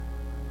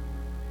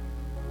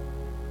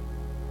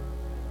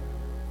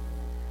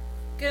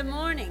Good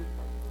morning.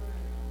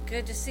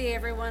 Good to see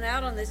everyone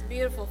out on this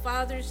beautiful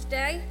Father's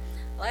Day.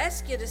 I'll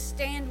ask you to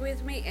stand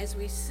with me as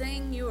we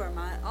sing "You Are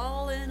My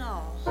All in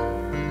All."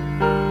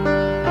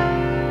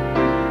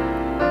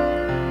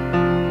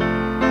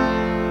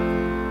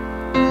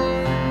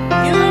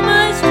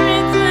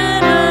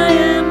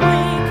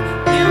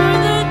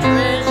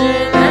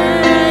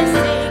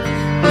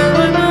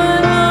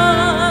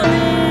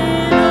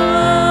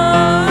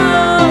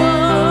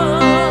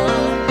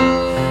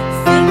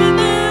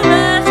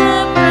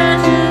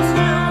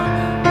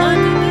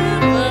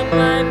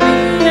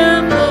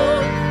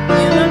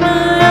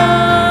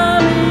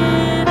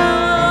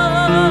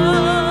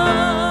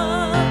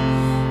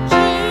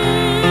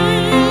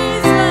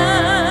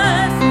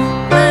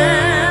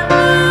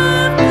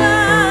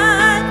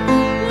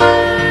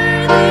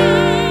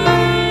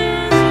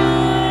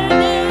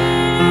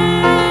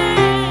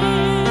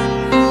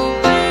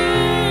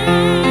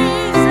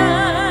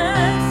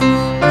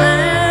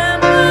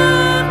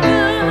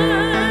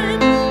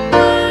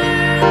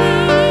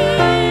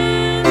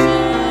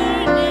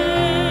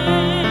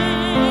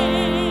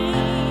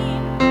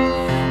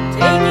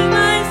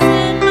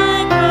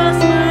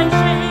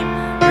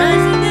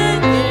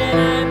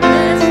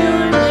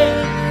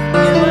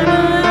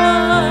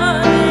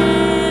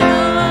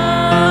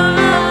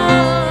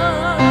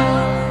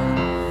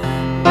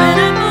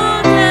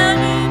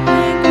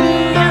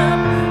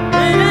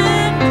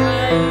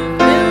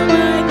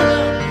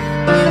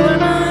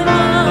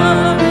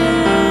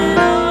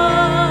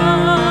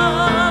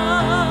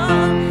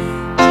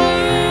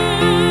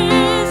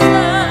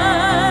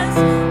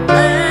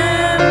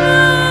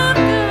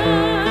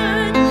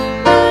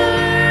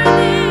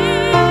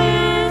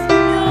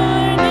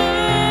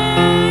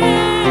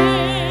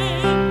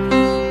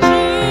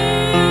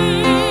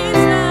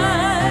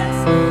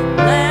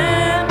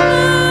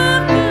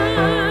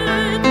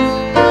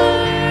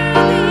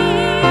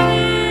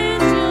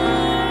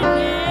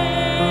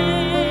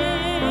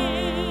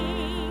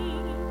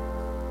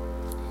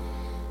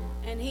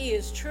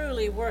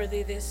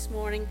 This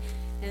morning,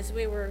 as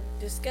we were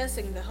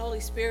discussing the Holy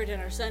Spirit in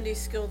our Sunday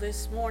school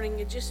this morning,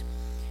 it just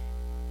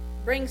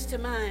brings to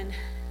mind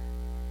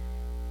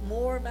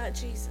more about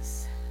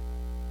Jesus,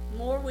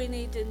 more we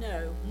need to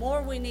know,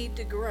 more we need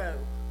to grow,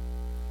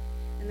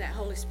 and that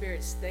Holy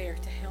Spirit's there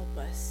to help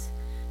us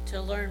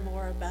to learn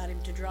more about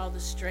Him, to draw the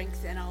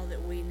strength and all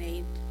that we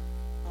need.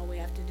 All we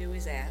have to do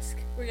is ask.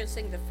 We're going to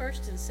sing the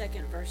first and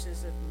second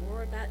verses of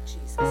More About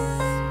Jesus.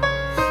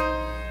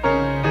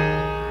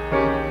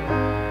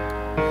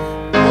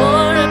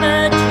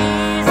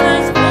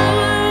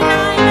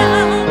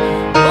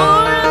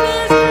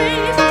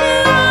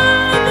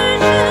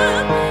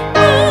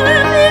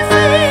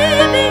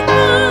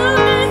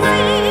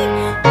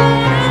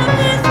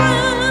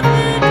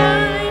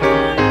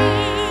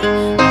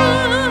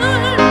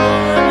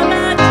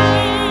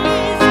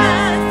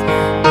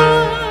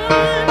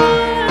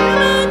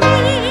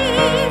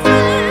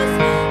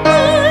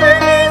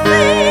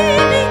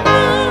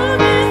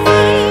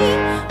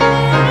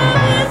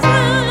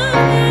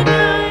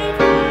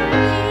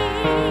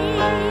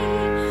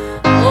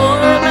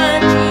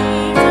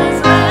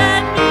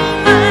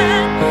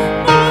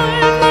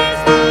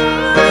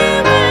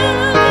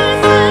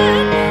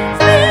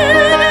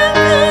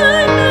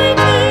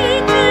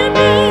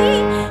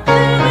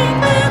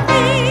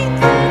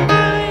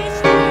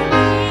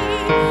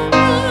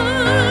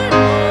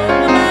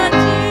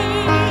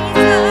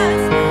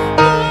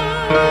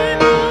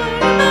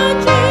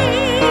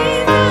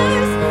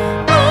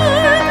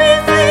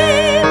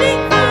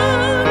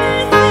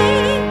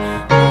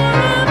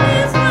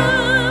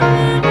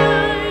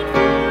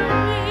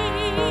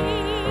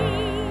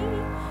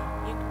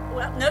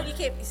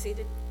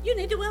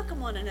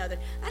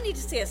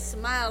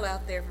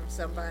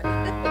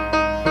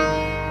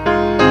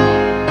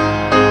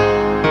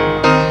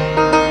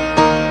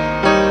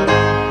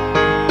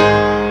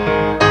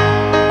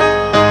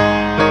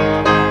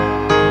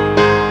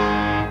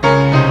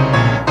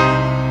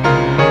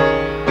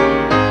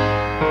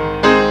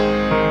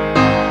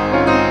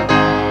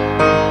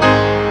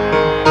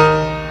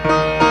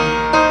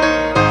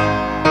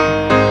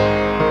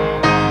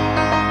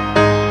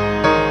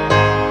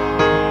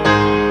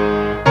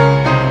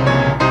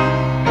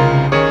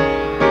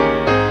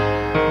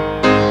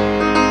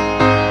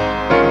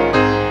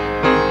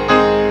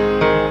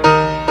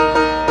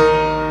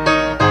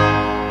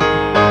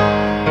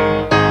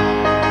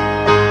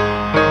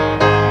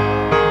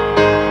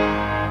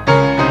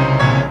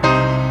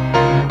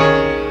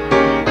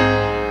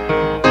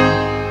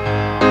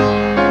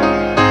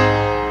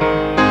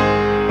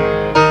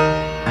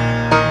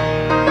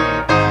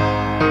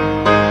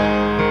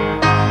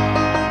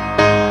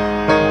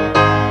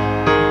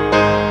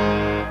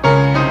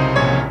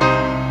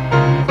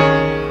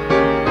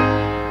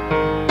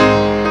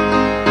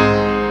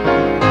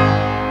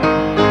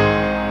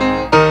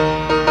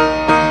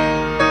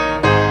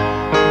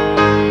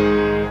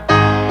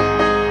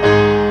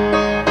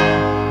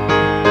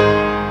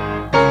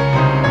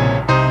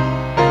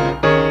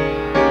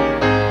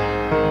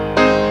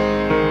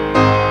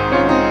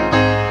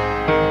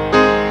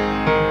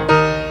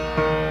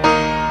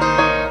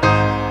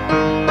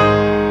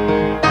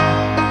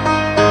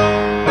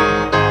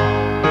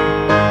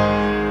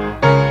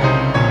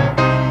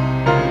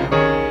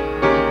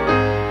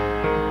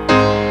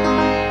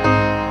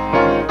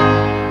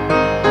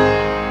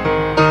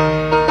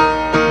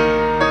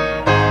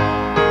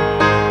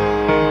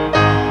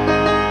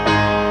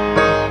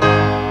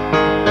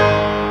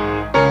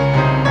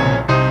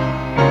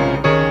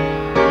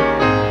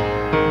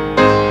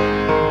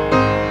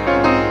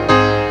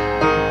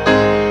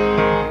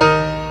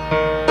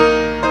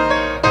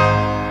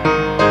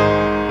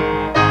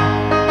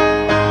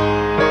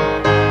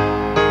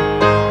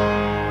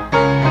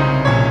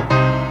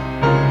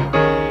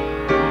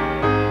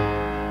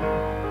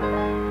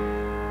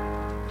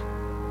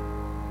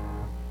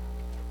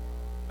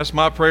 That's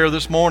my prayer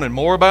this morning.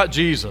 More about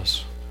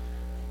Jesus.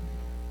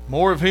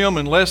 More of Him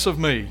and less of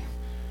me.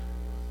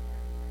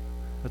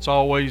 That's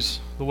always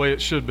the way it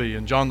should be.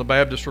 And John the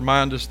Baptist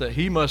reminds us that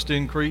He must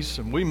increase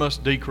and we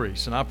must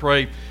decrease. And I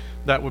pray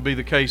that would be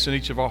the case in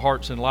each of our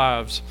hearts and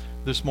lives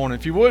this morning.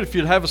 If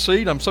you'd have a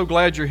seat, I'm so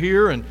glad you're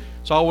here. And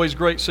it's always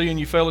great seeing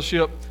you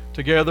fellowship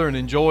together and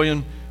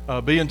enjoying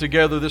being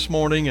together this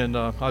morning. And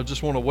I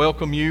just want to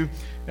welcome you.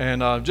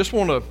 And just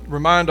want to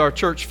remind our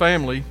church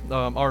family,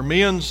 our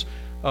men's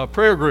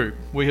prayer group.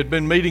 We had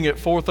been meeting at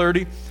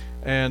 4:30,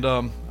 and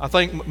I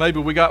think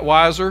maybe we got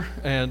wiser,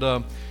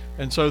 and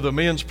so the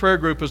men's prayer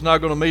group is now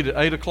going to meet at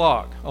 8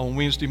 o'clock on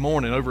Wednesday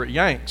morning over at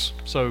Yanks.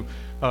 So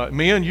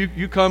men,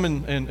 you come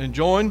and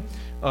join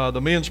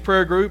the men's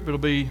prayer group. It'll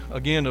be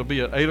at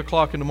 8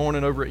 o'clock in the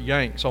morning over at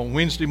Yanks on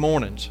Wednesday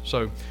mornings.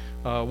 So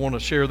I want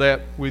to share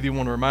that with you. I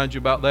want to remind you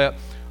about that.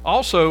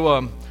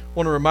 Also,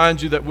 want to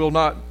remind you that we'll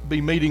not be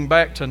meeting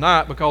back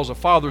tonight because of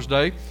Father's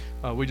Day.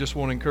 We just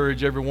want to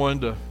encourage everyone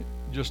to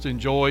just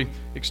enjoy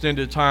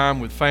extended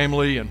time with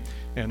family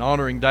and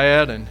honoring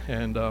Dad,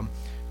 and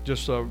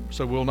so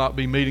we'll not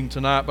be meeting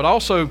tonight. But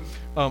also,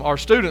 our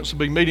students will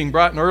be meeting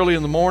bright and early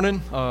in the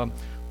morning.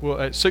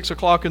 At 6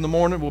 o'clock in the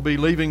morning, we'll be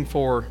leaving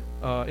for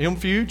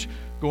MFuge,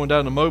 going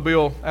down to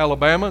Mobile,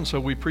 Alabama, and so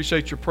we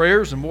appreciate your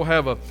prayers, and we'll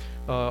have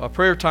a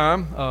prayer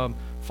time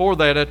for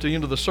that at the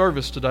end of the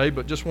service today.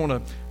 But just want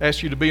to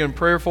ask you to be in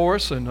prayer for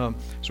us, and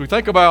so we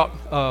think about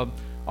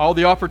all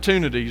the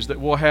opportunities that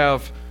we'll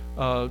have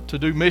to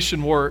do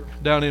mission work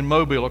down in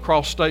Mobile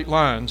across state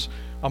lines.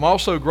 I'm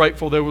also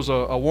grateful there was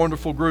a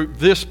wonderful group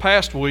this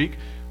past week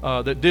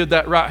that did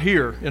that right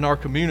here in our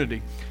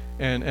community.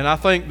 And I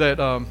think that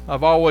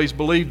I've always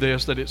believed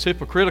this, that it's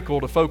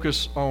hypocritical to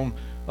focus on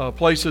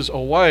places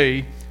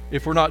away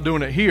if we're not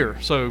doing it here.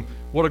 So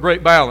what a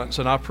great balance.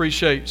 And I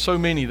appreciate so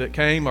many that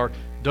came, our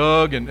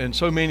Doug and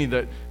so many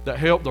that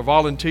helped, the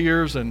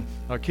volunteers and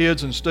our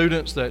kids and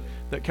students that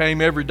came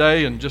every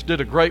day and just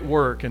did a great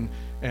work and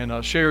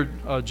shared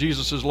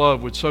Jesus'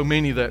 love with so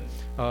many that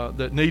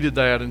needed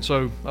that. And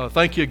so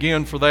thank you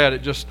again for that.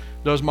 It just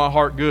does my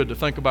heart good to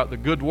think about the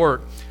good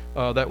work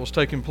that was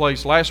taking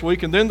place last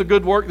week, and then the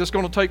good work that's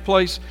going to take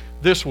place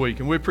this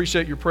week. And we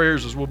appreciate your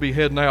prayers as we'll be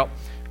heading out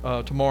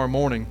tomorrow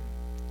morning.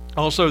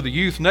 Also, the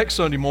youth next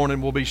Sunday morning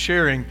will be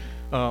sharing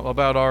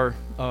about our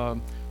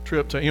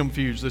trip to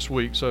MFuge this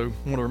week. So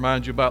I want to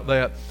remind you about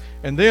that.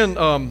 And then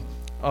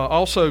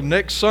also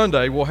next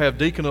Sunday we'll have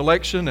deacon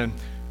election,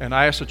 and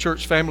I ask the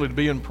church family to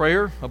be in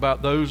prayer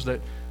about those that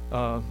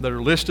are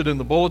listed in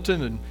the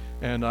bulletin,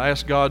 and I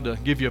ask God to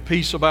give you a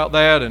peace about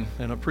that,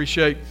 and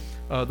appreciate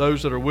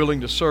those that are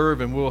willing to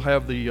serve. And we'll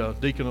have the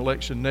deacon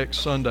election next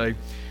Sunday.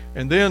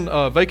 And then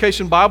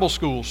Vacation Bible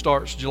School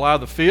starts July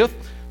the 5th.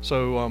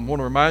 So I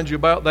want to remind you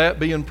about that.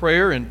 Be in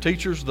prayer. And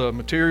teachers, the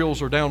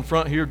materials are down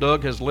front here.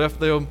 Doug has left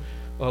the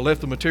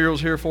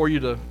materials here for you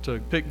to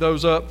pick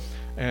those up.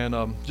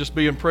 And just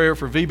be in prayer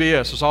for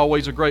VBS. It's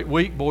always a great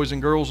week. Boys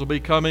and girls will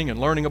be coming and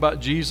learning about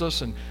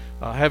Jesus, and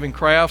having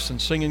crafts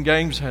and singing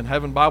games and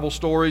having Bible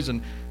stories,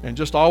 and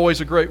just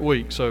always a great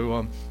week.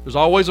 So there's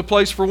always a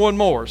place for one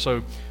more.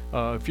 So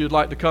if you'd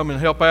like to come and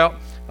help out,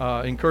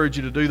 I encourage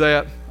you to do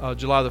that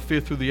July the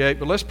 5th through the 8th.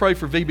 But let's pray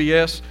for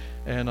VBS,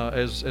 and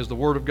as the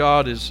Word of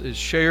God is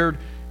shared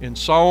in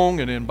song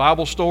and in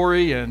Bible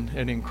story and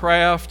in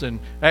craft and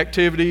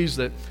activities,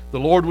 that the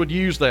Lord would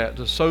use that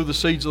to sow the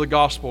seeds of the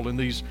gospel in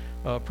these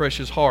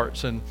precious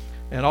hearts. And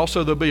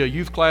also there'll be a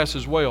youth class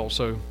as well.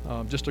 So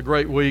just a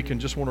great week,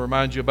 and just want to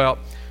remind you about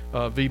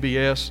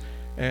VBS.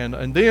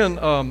 And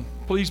then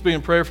please be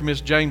in prayer for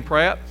Miss Jane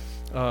Pratt.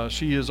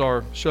 She is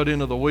our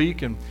shut-in of the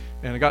week, and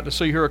I got to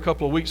see her a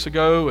couple of weeks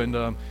ago,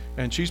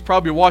 and she's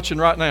probably watching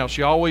right now.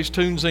 She always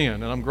tunes in,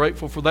 and I'm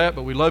grateful for that.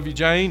 But we love you,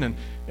 Jane,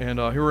 and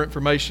her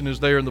information is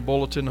there in the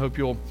bulletin. I hope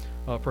you'll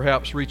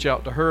perhaps reach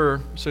out to her,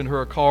 send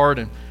her a card,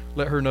 and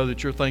let her know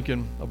that you're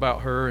thinking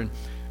about her.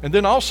 And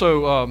then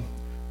also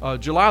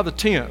July the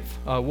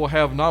 10th, we'll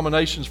have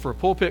nominations for a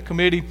pulpit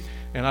committee,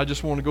 and I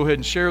just want to go ahead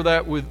and share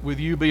that with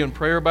you, be in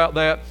prayer about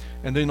that.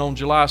 And then on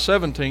July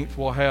 17th,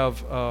 we'll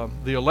have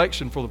the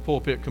election for the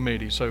pulpit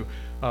committee. So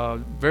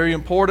very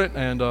important,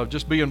 and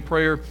just be in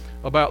prayer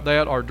about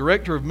that. Our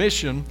Director of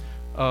Mission,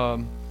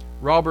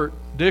 Robert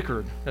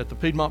Dickard at the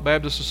Piedmont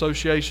Baptist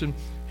Association,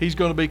 he's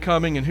going to be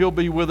coming, and he'll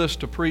be with us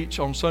to preach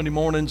on Sunday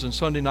mornings and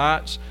Sunday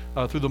nights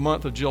through the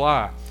month of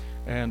July.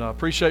 And I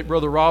appreciate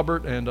Brother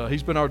Robert, and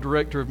he's been our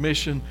Director of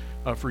Mission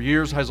for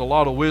years, has a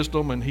lot of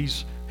wisdom, and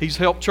he's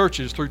helped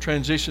churches through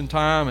transition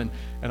time,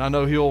 and I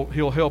know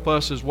he'll help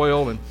us as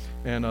well.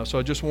 And so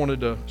I just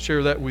wanted to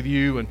share that with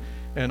you.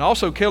 And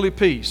also Kelly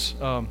Peace,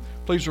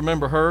 please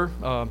remember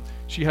her.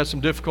 She had some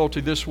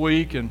difficulty this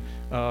week, and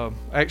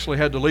actually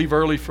had to leave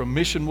early from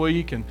Mission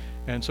Week,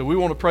 and so we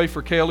want to pray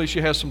for Kelly.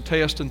 She has some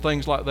tests and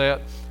things like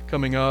that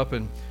coming up,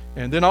 and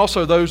then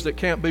also those that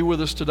can't be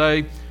with us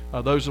today,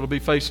 those that will be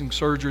facing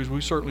surgeries,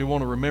 we certainly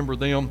want to remember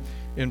them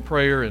in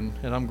prayer. And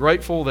I'm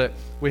grateful that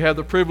we have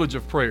the privilege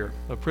of prayer,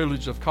 the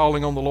privilege of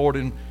calling on the Lord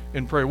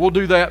in prayer. We'll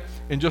do that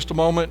in just a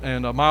moment.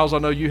 And Miles, I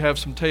know you have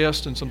some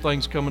tests and some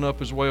things coming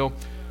up as well.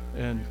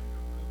 And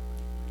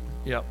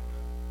yeah.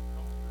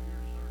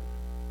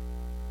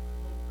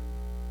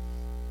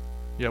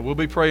 Yeah, we'll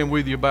be praying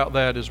with you about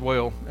that as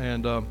well.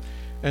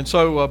 And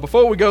so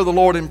before we go to the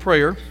Lord in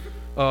prayer,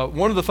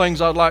 one of the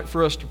things I'd like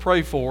for us to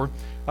pray for,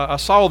 I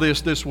saw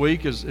this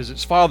week as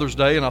it's Father's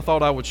Day, and I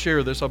thought I would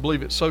share this. I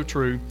believe it's so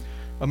true.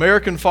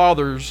 American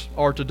fathers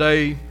are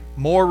today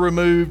more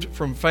removed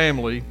from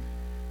family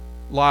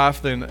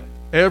life than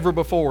ever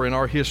before in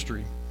our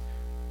history.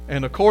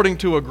 And according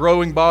to a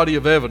growing body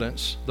of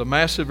evidence, the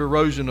massive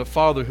erosion of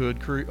fatherhood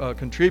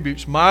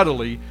contributes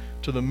mightily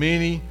to the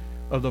many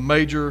of the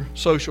major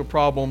social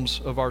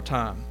problems of our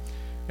time.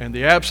 And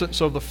the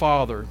absence of the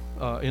father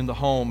in the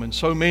home, and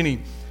so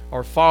many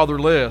are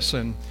fatherless,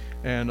 and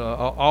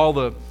all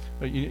the,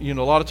 a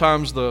lot of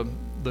times the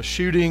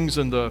shootings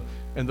and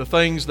the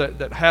things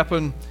that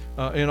happen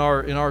in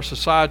our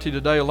society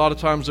today, a lot of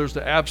times there's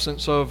the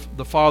absence of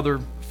the father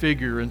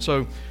figure. And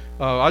so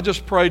I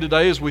just pray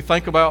today as we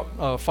think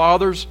about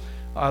fathers,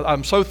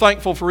 I'm so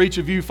thankful for each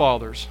of you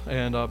fathers,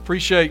 and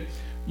appreciate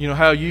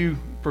how you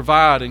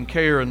provide and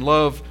care and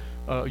love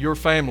your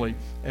family,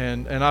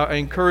 and I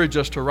encourage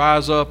us to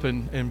rise up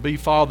and be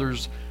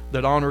fathers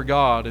that honor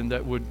God and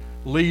that would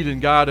lead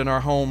and guide in our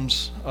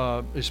homes,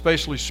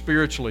 especially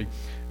spiritually.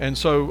 And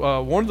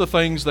so one of the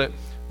things that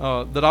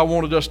I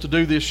wanted us to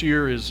do this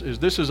year is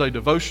this is a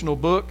devotional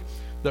book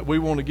that we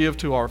want to give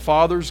to our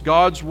fathers,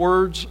 God's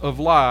Words of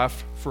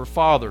Life for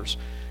Fathers.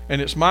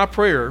 And it's my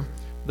prayer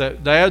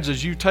that dads,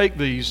 as you take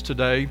these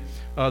today,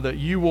 that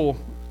you will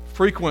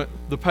frequent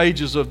the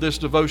pages of this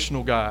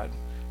devotional guide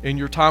in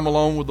your time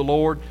alone with the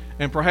Lord,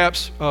 and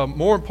perhaps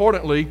more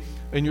importantly,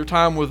 in your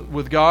time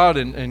with God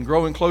and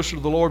growing closer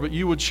to the Lord, but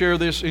you would share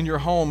this in your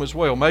home as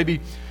well. Maybe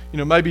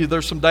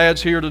there's some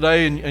dads here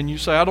today and you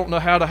say, I don't know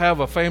how to have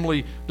a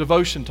family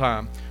devotion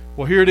time.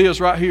 Well, here it is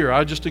right here.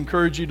 I just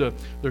encourage you to,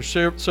 there's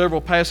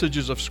several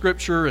passages of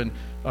Scripture, and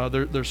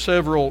there's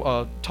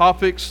several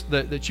topics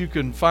that you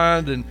can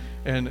find,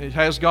 and it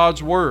has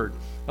God's Word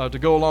to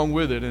go along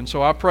with it. And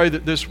so I pray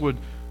that this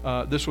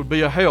would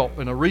be a help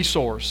and a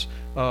resource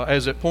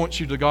as it points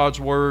you to God's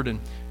Word, and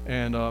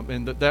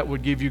that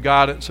would give you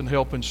guidance and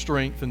help and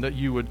strength, and that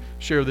you would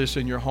share this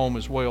in your home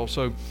as well.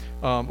 So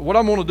what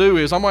I'm going to do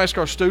is I'm going to ask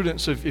our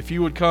students if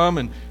you would come,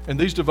 and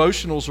these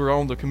devotionals are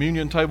on the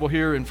communion table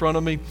here in front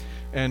of me.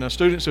 And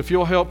students, if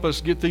you'll help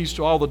us get these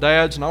to all the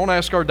dads, and I want to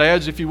ask our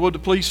dads, if you would, to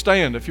please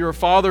stand. If you're a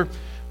father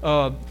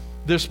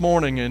this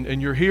morning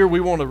and you're here,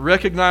 we want to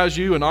recognize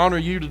you and honor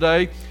you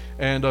today.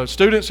 And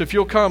students, if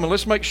you'll come, and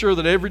let's make sure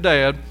that every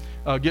dad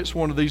gets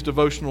one of these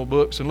devotional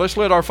books. And let's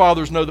let our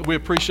fathers know that we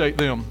appreciate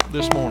them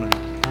this morning.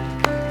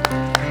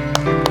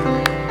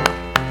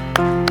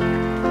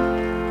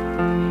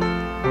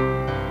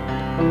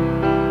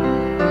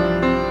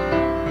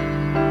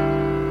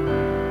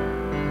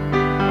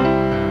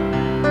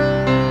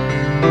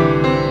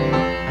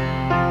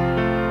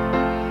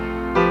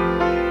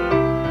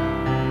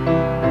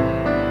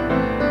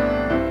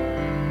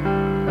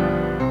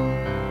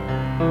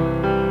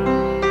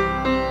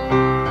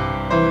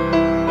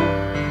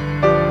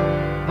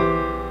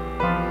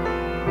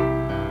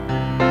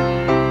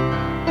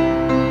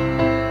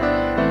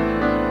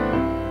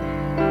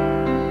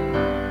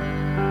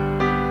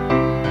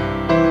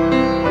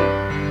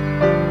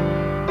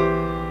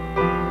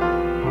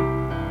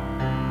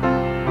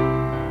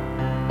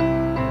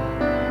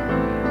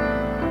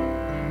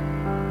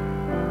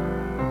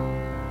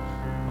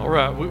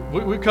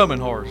 We're coming,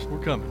 Horace. We're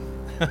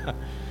coming.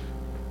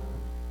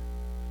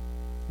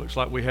 Looks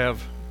like we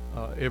have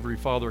every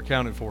father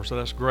accounted for, so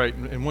that's great.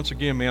 And once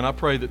again, man, I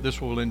pray that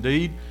this will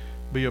indeed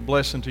be a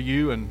blessing to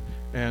you.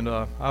 And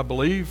I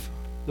believe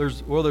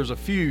there's a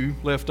few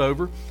left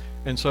over.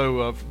 And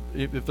so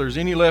if there's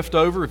any left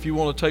over, if you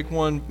want to take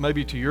one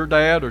maybe to your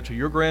dad or to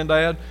your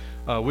granddad,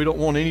 we don't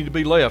want any to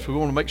be left. We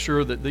want to make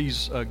sure that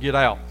these get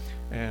out.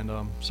 And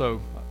so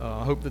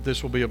I hope that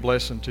this will be a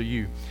blessing to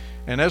you.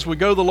 And as we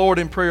go to the Lord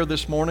in prayer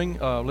this morning,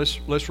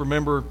 let's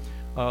remember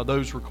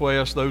those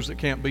requests, those that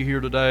can't be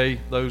here today,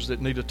 those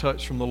that need a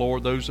touch from the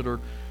Lord, those that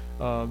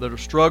are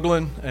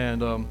struggling.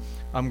 And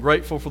I'm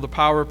grateful for the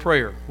power of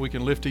prayer. We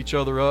can lift each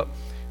other up.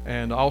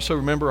 And also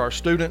remember our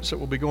students that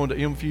will be going to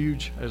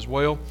MFuge as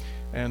well.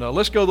 And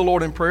let's go to the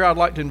Lord in prayer. I'd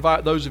like to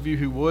invite those of you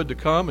who would to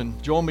come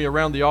and join me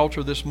around the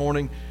altar this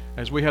morning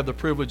as we have the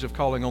privilege of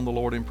calling on the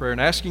Lord in prayer and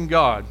asking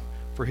God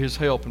for His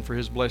help and for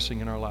His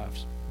blessing in our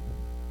lives.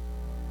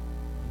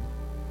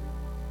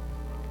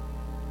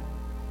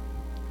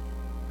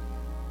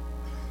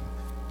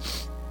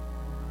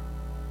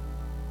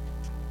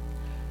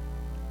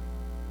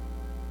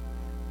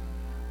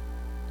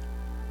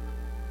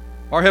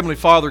 Our Heavenly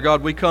Father,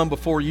 God, we come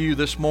before you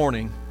this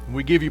morning and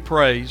we give you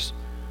praise.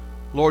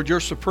 Lord, you're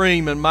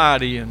supreme and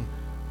mighty, and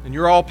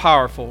you're all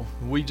powerful.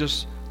 We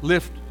just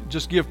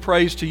give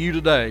praise to you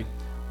today,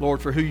 Lord,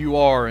 for who you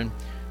are. And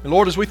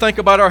Lord, as we think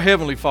about our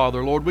Heavenly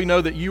Father, Lord, we know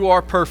that you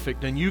are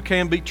perfect and you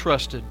can be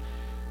trusted.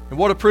 And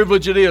what a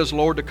privilege it is,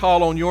 Lord, to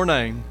call on your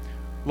name.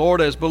 Lord,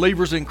 as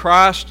believers in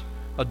Christ,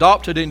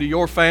 adopted into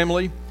your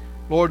family,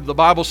 Lord, the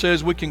Bible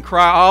says we can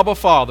cry, Abba,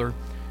 Father.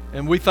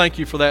 And we thank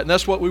you for that. And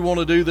that's what we want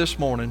to do this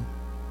morning.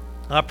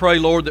 I pray,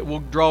 Lord, that we'll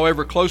draw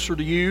ever closer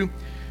to you.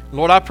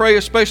 Lord, I pray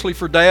especially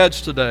for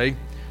dads today.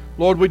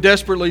 Lord, we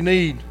desperately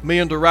need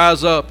men to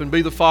rise up and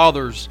be the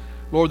fathers,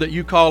 Lord, that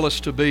you call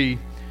us to be.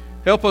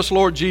 Help us,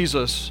 Lord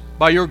Jesus,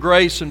 by your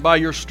grace and by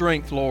your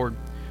strength, Lord,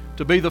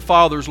 to be the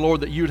fathers,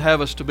 Lord, that you'd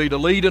have us to be, to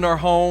lead in our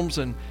homes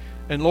and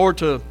Lord,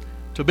 to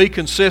be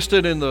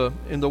consistent in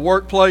the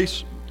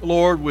workplace,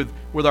 Lord,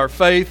 with our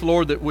faith,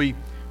 Lord, that we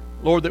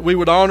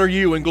would honor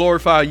you and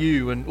glorify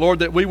you, and Lord,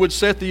 that we would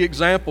set the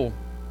example,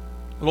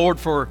 Lord,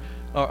 for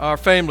our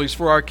families,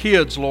 for our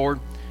kids, Lord,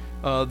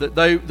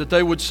 that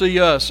they would see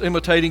us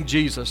imitating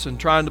Jesus and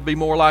trying to be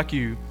more like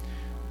you.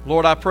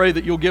 Lord, I pray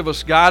that you'll give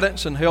us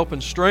guidance and help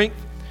and strength.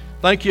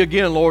 Thank you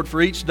again, Lord, for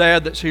each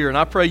dad that's here, and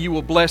I pray you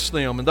will bless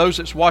them. And those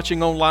that's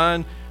watching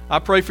online, I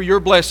pray for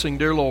your blessing,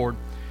 dear Lord.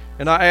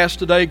 And I ask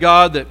today,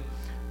 God,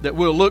 that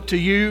we'll look to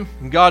you.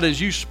 And God, as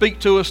you speak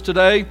to us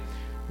today,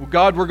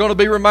 God, we're going to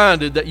be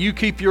reminded that you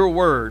keep your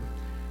word.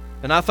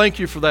 And I thank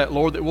you for that,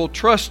 Lord, that we'll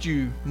trust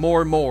you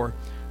more and more.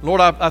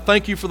 Lord, I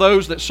thank you for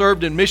those that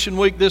served in Mission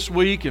Week this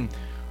week. And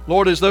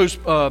Lord, as those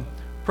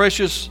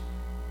precious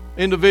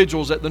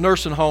individuals at the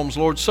nursing homes,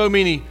 Lord, so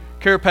many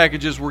care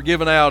packages were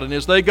given out. And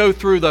as they go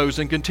through those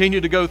and continue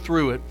to go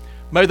through it,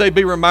 may they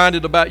be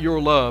reminded about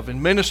your love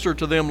and minister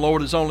to them,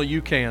 Lord, as only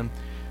you can.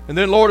 And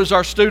then, Lord, as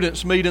our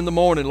students meet in the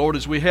morning, Lord,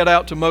 as we head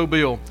out to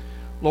Mobile,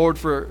 Lord,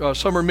 for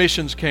summer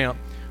missions camp,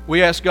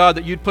 we ask, God,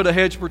 that you'd put a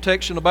hedge of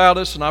protection about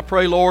us. And I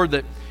pray, Lord,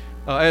 that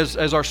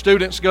as our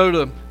students go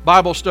to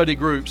Bible study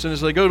groups and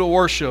as they go to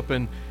worship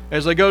and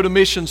as they go to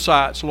mission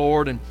sites,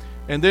 Lord,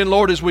 and then,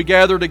 Lord, as we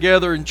gather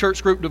together in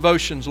church group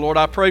devotions, Lord,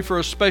 I pray for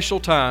a special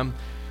time,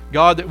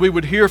 God, that we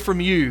would hear from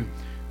you.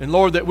 And,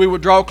 Lord, that we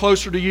would draw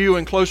closer to you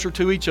and closer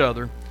to each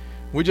other.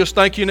 We just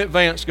thank you in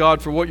advance,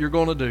 God, for what you're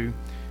going to do.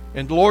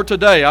 And, Lord,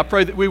 today I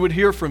pray that we would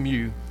hear from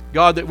you.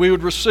 God, that we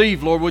would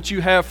receive, Lord, what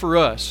you have for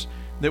us.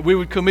 That we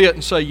would commit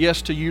and say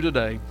yes to you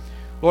today.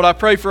 Lord, I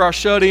pray for our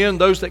shut-in,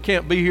 those that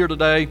can't be here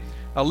today.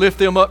 I lift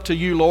them up to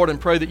you, Lord, and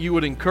pray that you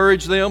would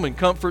encourage them and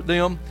comfort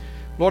them.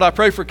 Lord, I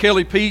pray for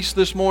Kelly Peace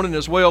this morning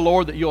as well,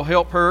 Lord, that you'll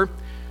help her.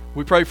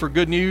 We pray for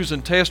good news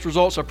and test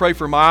results. I pray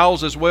for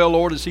Miles as well,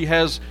 Lord, as he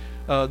has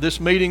this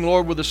meeting,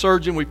 Lord, with the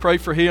surgeon. We pray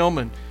for him.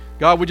 And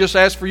God, we just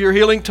ask for your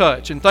healing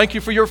touch. And thank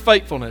you for your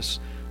faithfulness,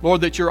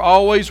 Lord, that you're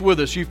always with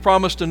us. You've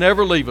promised to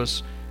never leave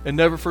us and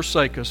never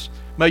forsake us.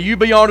 May you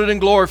be honored and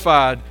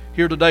glorified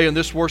here today in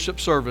this worship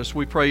service.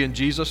 We pray in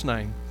Jesus'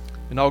 name.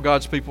 And all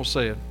God's people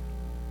said,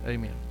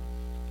 amen.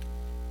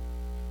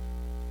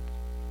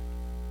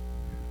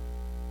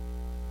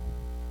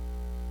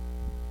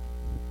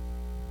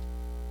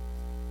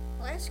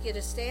 I'll ask you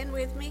to stand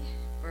with me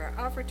for our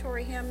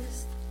offertory hymn,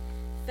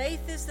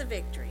 Faith is the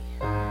Victory.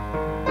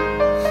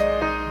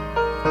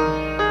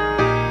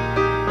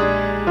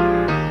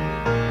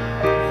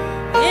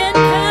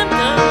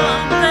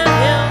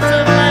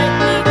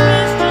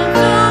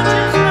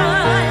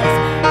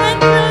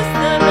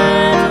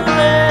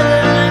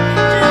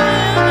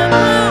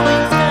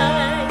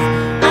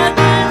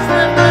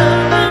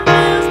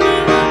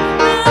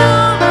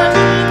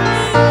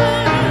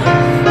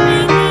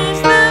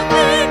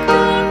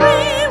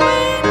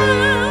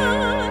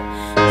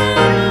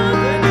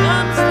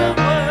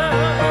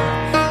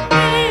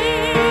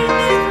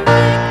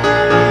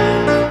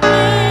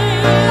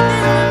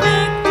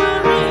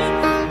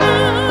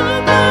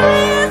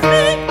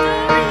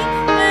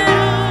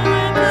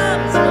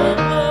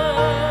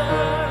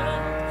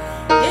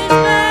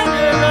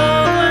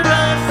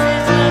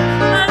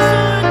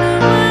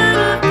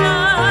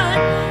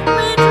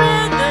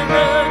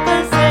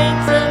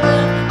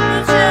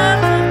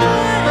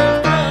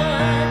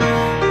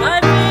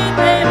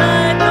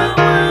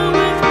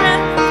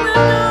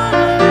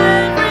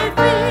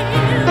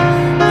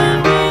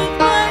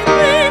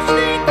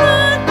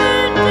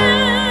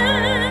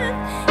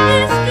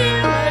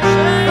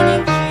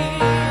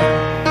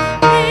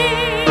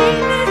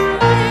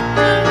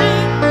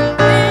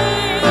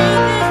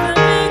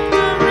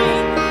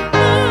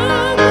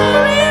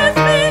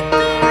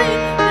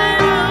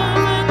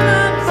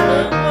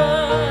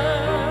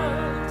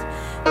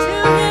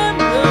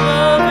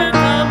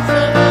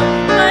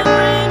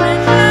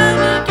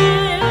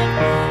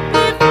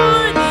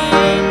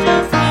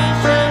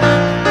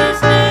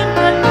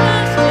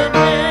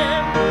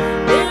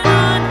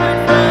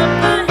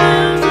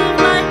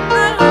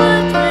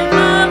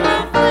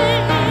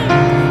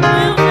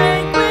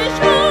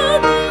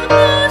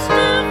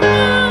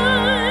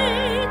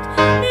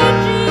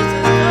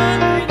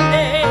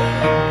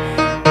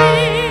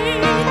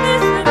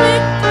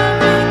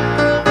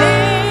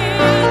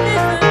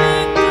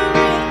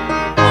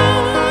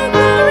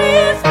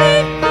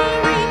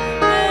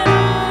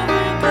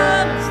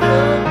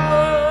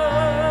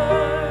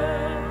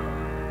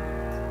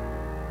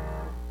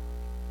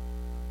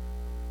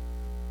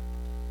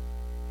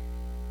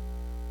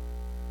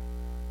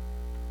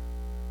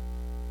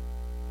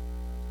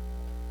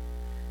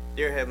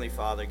 Dear Heavenly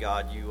Father,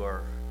 God, you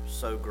are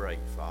so great,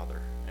 Father.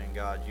 And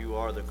God, you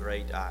are the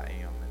great I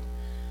am. And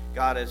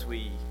God, as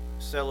we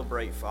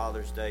celebrate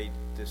Father's Day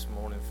this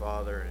morning,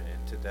 Father,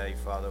 and today,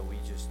 Father,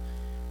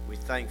 we're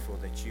thankful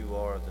that you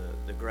are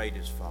the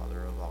greatest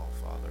Father of all,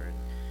 Father. And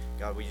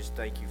God, we just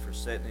thank you for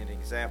setting an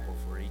example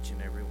for each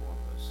and every one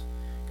of us.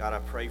 God, I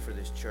pray for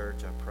this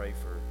church. I pray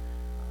for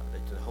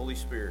that the Holy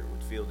Spirit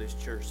would fill this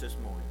church this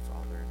morning,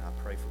 Father. And I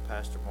pray for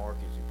Pastor Mark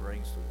as he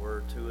brings the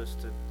word to us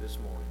this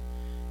morning.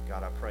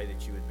 God, I pray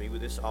that you would be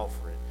with this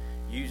offering.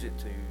 Use it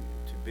to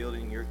build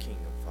in your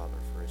kingdom, Father,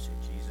 for us. In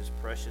Jesus'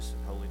 precious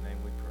and holy name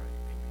we pray.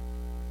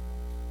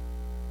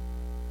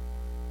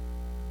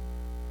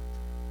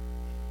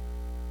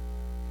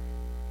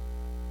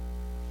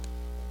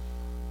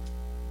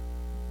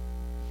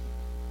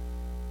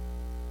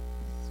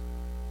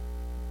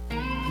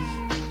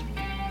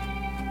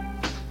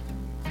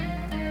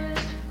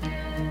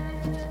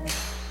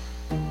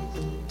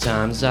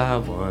 Times I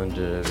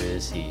wonder,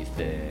 is he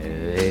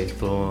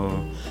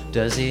faithful?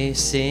 Does he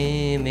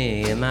see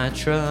me in my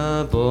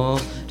trouble?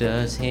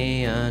 Does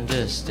he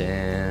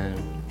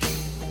understand?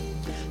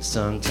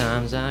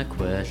 Sometimes I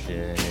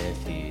question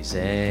if he's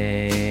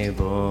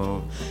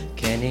able.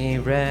 Can he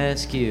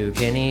rescue?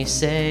 Can he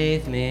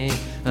save me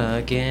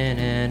again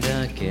and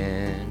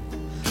again?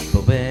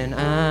 But when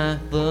I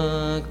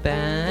look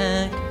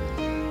back,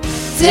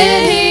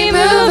 did he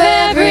move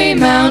every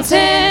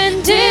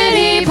mountain? Did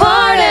he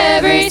part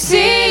every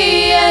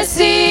sea? Yes,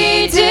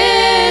 he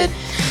did.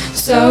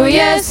 So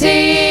yes,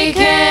 he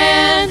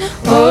can.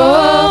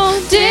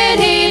 Oh, did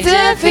he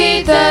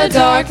defeat the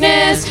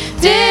darkness?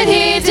 Did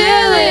he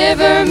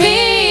deliver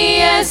me?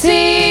 Yes,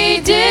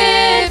 he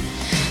did.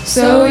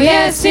 So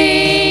yes,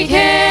 he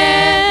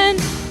can.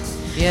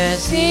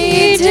 yes,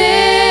 He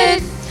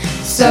did.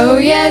 So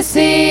yes,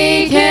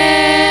 he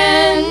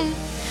can.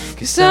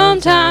 'Cause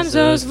sometimes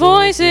those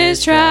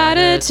voices try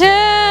to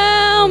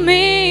tell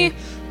me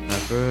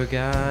I've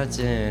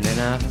forgotten and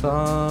I've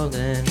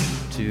fallen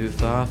too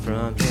far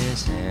from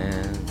his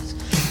hands.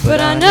 but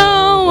I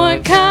know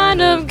what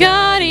kind of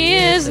God he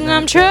is, and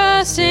I'm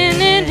trusting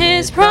in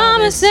his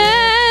promises.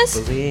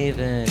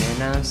 Believing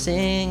and I'm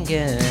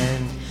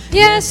singing.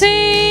 Yes,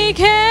 he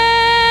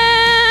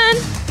can.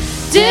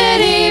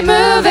 Did he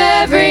move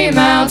every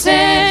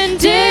mountain?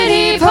 Did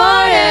he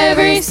part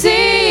every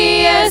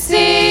sea? Yes,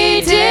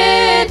 he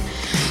did.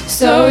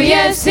 So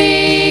yes,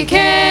 he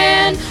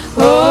can.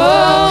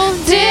 Oh,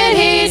 did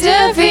he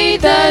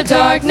defeat the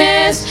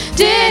darkness?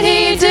 Did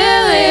he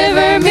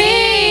deliver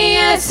me?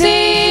 Yes,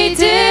 he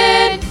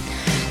did.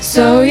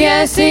 So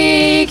yes,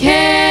 he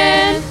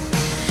can.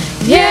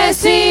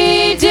 Yes,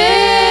 he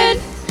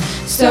did.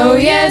 So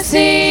yes,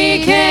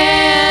 he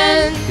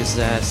can. 'Cause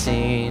I've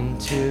seen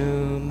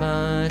too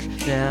much,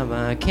 now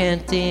I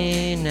can't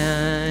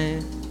deny.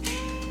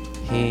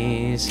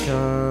 He's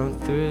come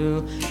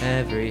through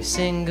every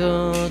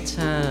single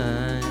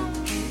time.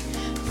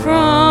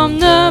 From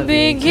the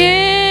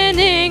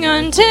beginning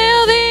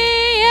until the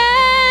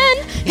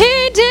end,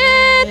 he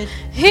did,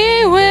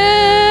 he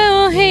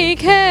will, he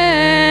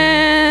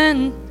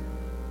can.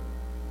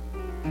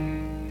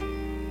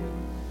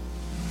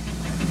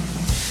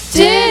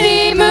 Did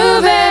he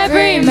move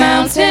every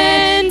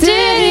mountain?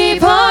 Did he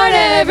part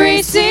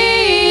every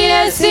sea?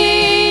 Yes,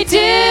 he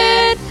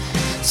did.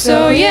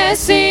 So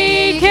yes,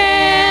 he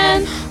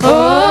can.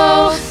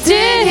 Oh,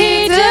 did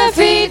he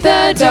defeat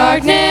the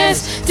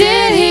darkness?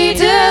 Did he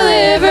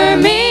deliver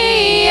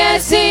me?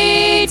 Yes,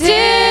 he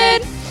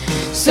did.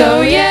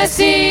 So yes,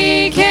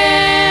 he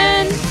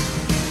can.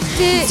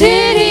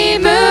 Did he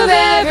move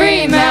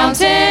every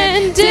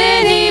mountain?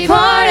 Did he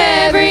part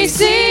every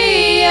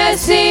sea?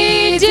 Yes,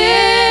 he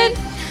did.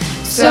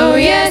 So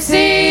yes,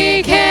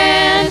 he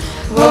can.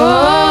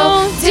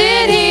 Oh,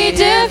 did he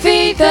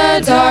defeat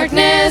the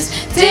darkness?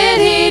 Did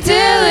he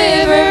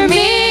deliver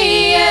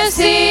me? Yes,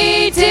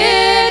 he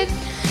did.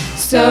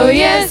 So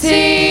yes,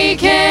 he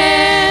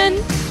can.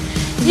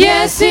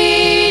 Yes,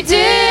 he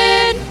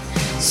did.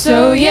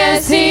 So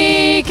yes,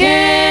 he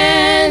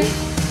can.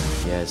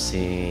 Yes,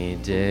 he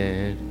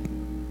did.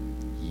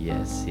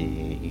 Yes,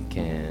 he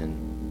can.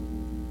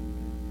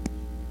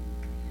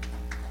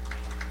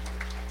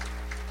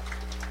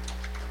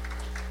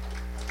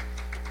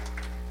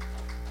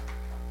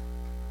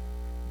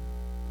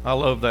 I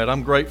love that.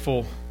 I'm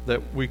grateful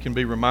that we can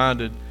be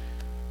reminded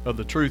of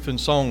the truth in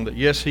song that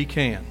yes, he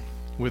can.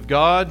 With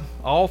God,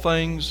 all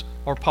things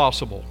are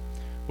possible.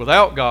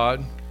 Without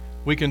God,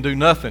 we can do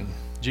nothing.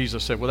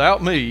 Jesus said,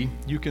 without me,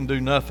 you can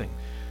do nothing.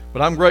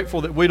 But I'm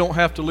grateful that we don't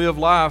have to live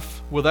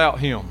life without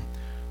him.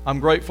 I'm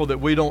grateful that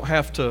we don't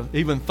have to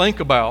even think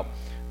about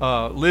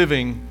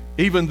living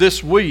even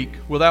this week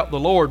without the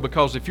Lord,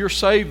 because if you're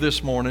saved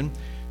this morning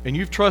and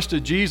you've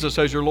trusted Jesus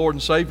as your Lord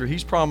and Savior,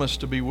 he's promised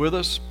to be with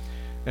us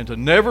and to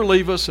never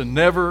leave us and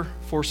never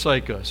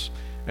forsake us.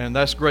 And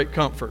that's great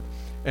comfort.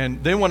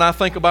 And then when I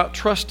think about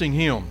trusting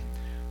him,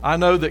 I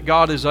know that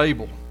God is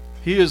able.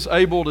 He is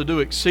able to do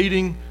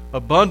exceeding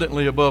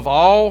abundantly above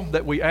all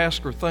that we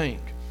ask or think.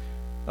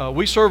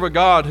 We serve a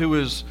God who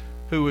is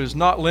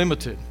not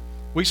limited.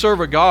 We serve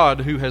a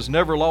God who has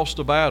never lost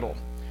a battle.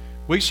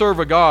 We serve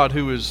a God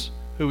who is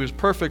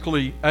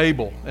perfectly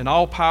able and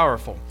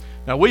all-powerful.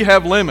 Now, we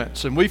have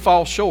limits, and we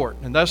fall short,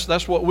 and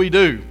that's what we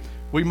do.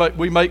 We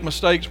make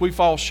mistakes, we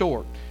fall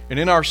short. And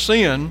in our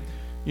sin,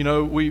 you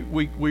know,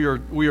 we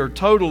are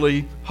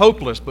totally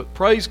hopeless. But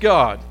praise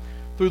God,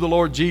 through the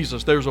Lord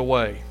Jesus, there's a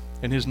way.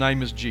 And His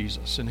name is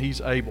Jesus, and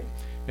He's able,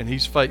 and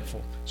He's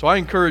faithful. So I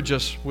encourage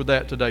us with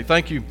that today.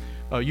 Thank you,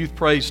 Youth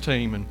Praise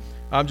Team. And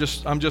I'm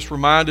just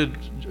reminded,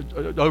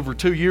 over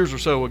 2 years or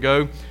so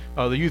ago,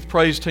 the Youth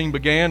Praise Team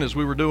began as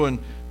we were doing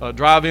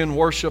drive-in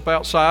worship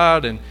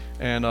outside, and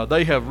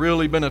they have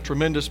really been a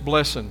tremendous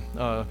blessing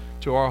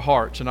to our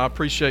hearts. And I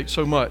appreciate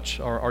so much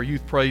our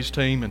Youth Praise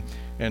Team,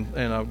 and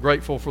I'm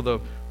grateful for the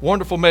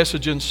wonderful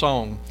message and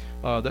song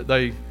that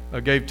they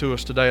gave to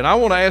us today. And I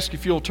want to ask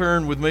if you'll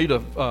turn with me to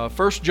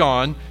 1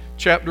 John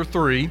chapter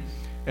 3,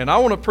 and I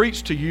want to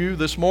preach to you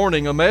this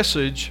morning a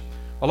message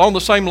along the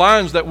same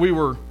lines that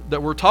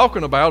we're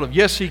talking about of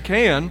yes, He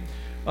can.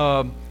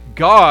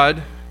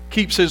 God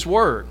keeps His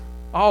word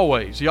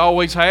always. He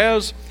always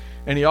has,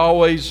 and He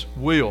always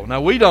will. Now,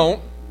 we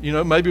don't,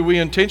 maybe we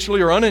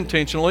intentionally or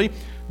unintentionally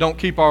don't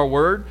keep our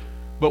word.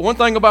 But one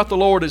thing about the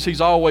Lord is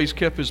He's always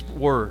kept His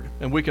word,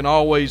 and we can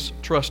always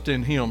trust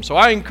in Him. So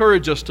I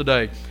encourage us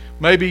today.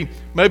 Maybe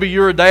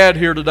you're a dad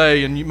here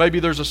today, and maybe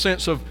there's a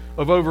sense of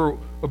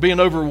being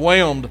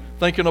overwhelmed,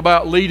 thinking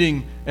about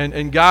leading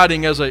and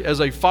guiding as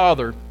a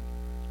father.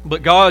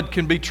 But God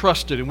can be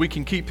trusted, and we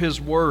can keep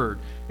His word.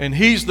 And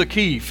He's the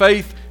key,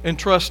 faith and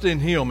trust in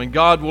Him. And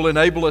God will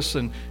enable us,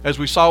 and as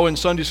we saw in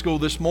Sunday school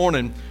this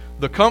morning,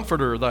 the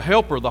Comforter, the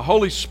Helper, the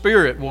Holy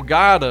Spirit will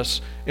guide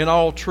us in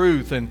all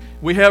truth. And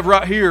we have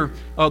right here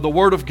the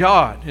Word of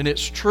God, and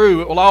it's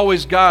true. It will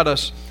always guide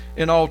us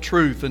in all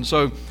truth. And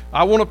so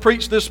I want to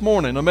preach this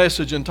morning a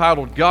message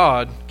entitled,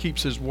 God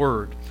Keeps His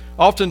Word.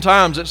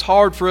 Oftentimes it's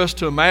hard for us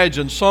to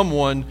imagine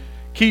someone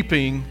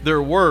keeping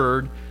their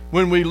word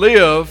when we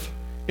live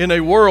in a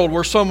world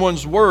where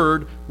someone's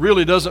word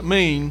really doesn't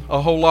mean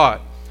a whole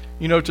lot.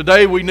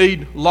 Today we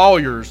need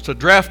lawyers to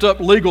draft up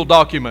legal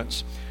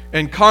documents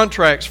and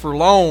contracts for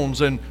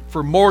loans and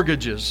for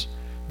mortgages.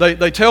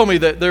 They tell me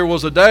that there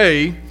was a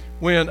day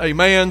when a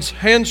man's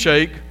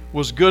handshake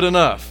was good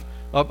enough.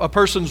 A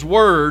person's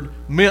word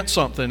meant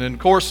something. And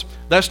of course,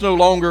 that's no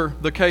longer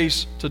the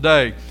case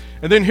today.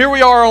 And then here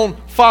we are on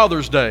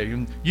Father's Day.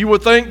 And you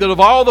would think that of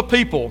all the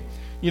people,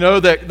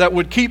 that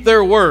would keep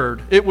their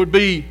word, it would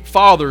be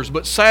fathers.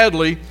 But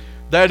sadly,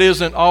 that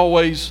isn't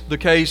always the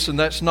case, and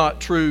that's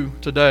not true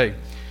today.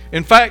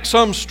 In fact,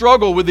 some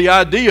struggle with the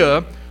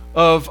idea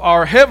of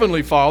our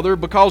Heavenly Father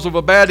because of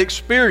a bad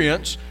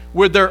experience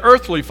with their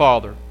earthly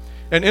father.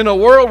 And in a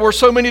world where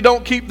so many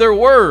don't keep their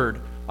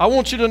word, I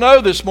want you to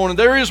know this morning,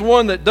 there is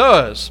one that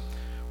does.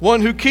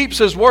 One who keeps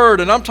His word,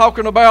 and I'm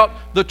talking about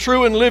the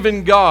true and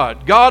living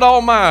God, God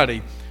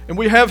Almighty. And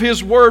we have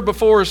His word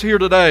before us here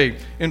today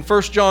in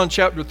 1 John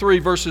chapter 3,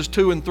 verses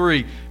 2 and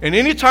 3. And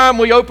anytime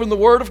we open the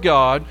Word of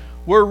God,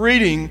 we're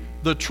reading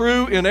the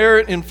true,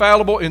 inerrant,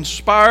 infallible,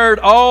 inspired,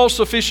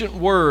 all-sufficient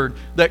Word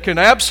that can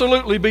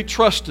absolutely be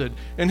trusted.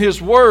 And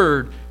His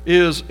Word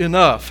is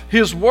enough.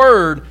 His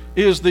Word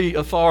is the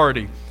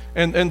authority.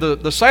 And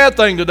the sad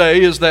thing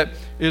today is that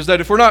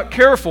if we're not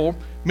careful,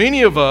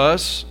 many of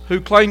us who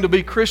claim to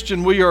be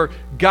Christian, we are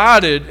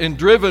guided and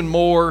driven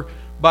more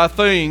by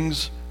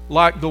things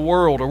like the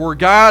world, or we're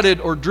guided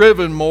or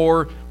driven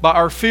more by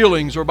our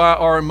feelings or by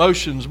our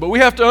emotions. But we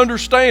have to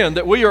understand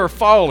that we are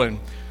fallen,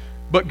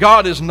 but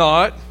God is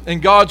not,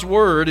 and God's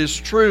word is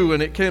true,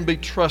 and it can be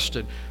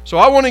trusted. So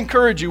I want to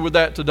encourage you with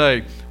that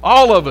today.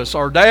 All of us,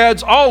 our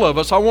dads, all of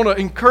us, I want to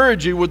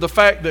encourage you with the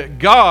fact that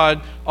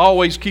God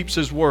always keeps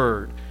His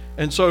word.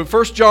 And so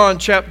 1 John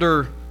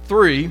chapter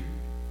 3,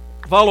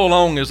 follow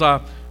along as I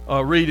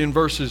read in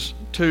verses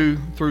 2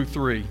 through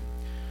 3.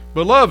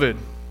 Beloved,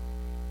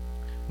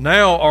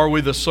 now are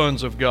we the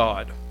sons of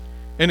God,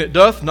 and it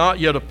doth not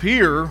yet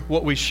appear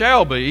what we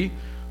shall be,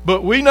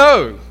 but we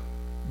know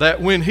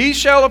that when He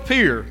shall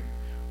appear,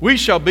 we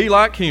shall be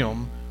like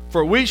Him,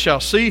 for we shall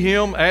see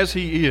Him as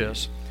He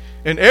is.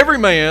 And every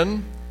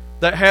man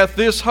that hath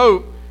this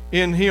hope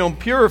in Him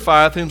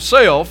purifieth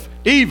himself,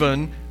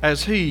 even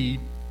as He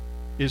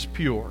is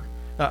pure.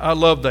 I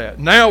love that.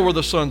 Now we're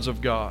the sons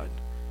of God.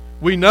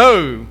 We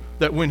know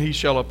that when He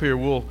shall appear,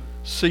 we'll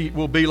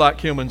be like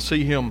Him and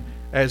see Him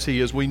as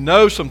He is. We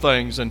know some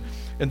things, and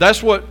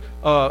that's what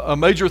a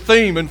major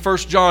theme in 1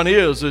 John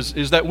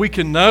is that we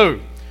can know.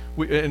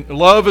 And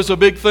love is a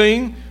big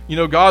theme.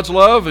 God's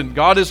love, and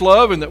God is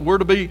love, and that we're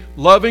to be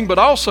loving, but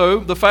also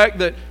the fact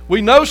that we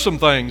know some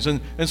things.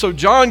 And so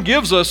John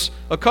gives us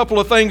a couple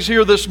of things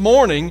here this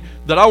morning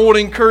that I want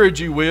to encourage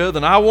you with,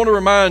 and I want to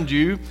remind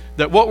you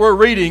that what we're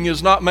reading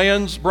is not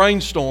man's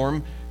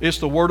brainstorm. It's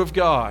the Word of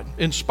God,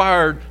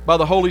 inspired by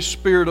the Holy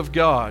Spirit of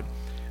God.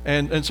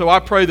 And so I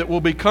pray that we'll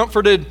be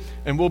comforted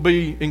and we'll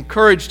be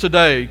encouraged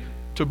today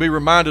to be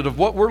reminded of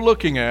what we're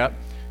looking at.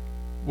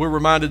 We're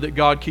reminded that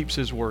God keeps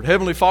His word.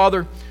 Heavenly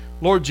Father,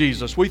 Lord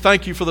Jesus, we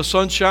thank You for the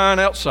sunshine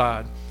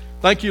outside.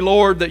 Thank You,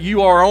 Lord, that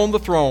You are on the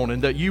throne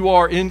and that You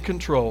are in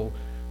control.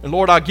 And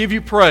Lord, I give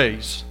You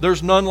praise.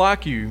 There's none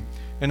like You.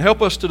 And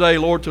help us today,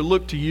 Lord, to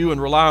look to you and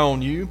rely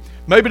on you.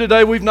 Maybe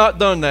today we've not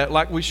done that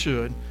like we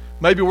should.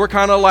 Maybe we're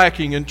kind of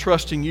lacking in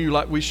trusting you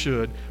like we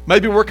should.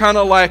 Maybe we're kind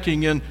of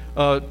lacking in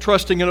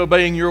trusting and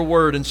obeying your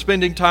word and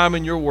spending time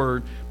in your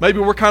word. Maybe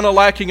we're kind of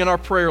lacking in our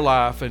prayer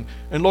life. And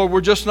Lord,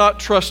 we're just not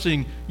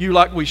trusting you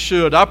like we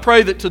should. I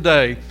pray that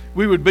today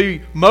we would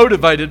be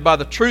motivated by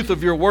the truth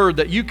of your word,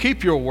 that you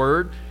keep your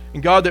word,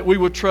 and God, that we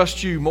would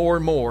trust you more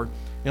and more.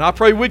 And I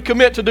pray we'd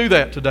commit to do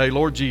that today,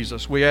 Lord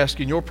Jesus. We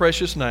ask in your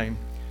precious name.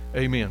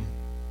 Amen.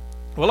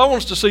 Well, I want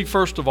us to see,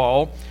 first of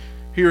all,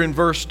 here in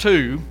verse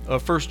 2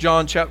 of 1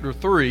 John chapter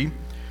 3,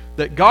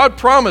 that God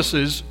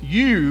promises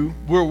you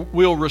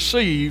will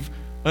receive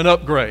an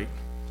upgrade.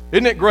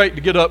 Isn't it great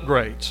to get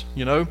upgrades,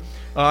 you know?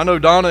 I know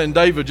Donna and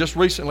David just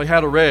recently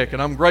had a wreck,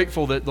 and I'm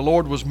grateful that the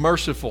Lord was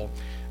merciful.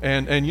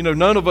 And you know,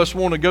 none of us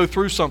want to go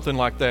through something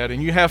like that.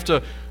 And you have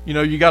to, you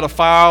know, you got to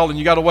file and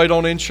you got to wait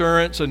on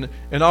insurance and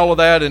all of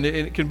that. And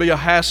it can be a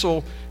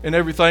hassle and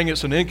everything.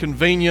 It's an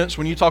inconvenience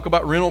when you talk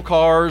about rental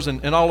cars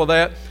and all of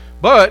that.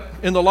 But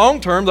in the long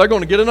term, they're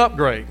going to get an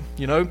upgrade.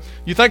 You know,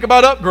 you think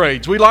about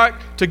upgrades. We like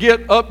to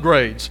get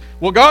upgrades.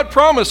 Well, God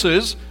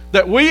promises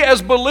that we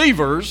as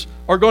believers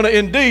are going to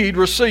indeed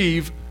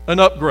receive an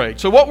upgrade.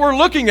 So what we're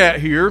looking at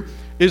here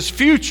is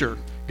future.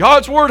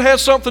 God's Word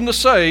has something to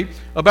say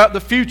about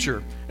the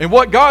future. And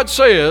what God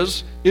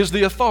says is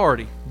the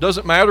authority.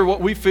 Doesn't matter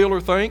what we feel or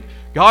think.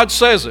 God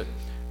says it,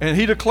 and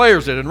He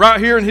declares it. And right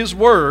here in His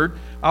Word,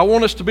 I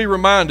want us to be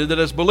reminded that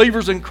as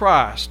believers in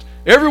Christ,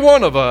 every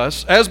one of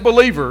us, as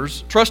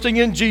believers, trusting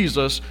in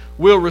Jesus,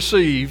 will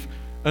receive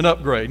an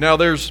upgrade. Now,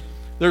 there's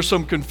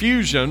some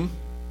confusion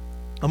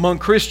among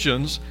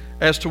Christians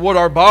as to what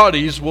our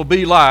bodies will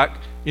be like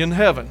in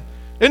heaven.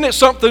 Isn't it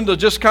something to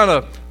just kind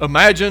of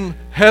imagine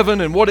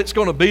heaven and what it's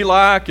going to be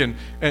like and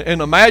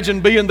imagine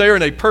being there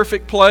in a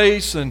perfect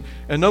place and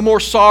no more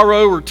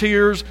sorrow or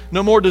tears,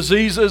 no more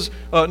diseases,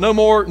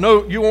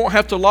 you won't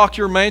have to lock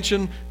your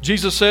mansion.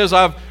 Jesus says,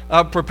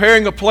 I'm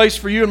preparing a place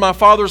for you in my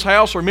Father's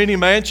house or many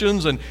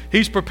mansions, and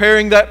He's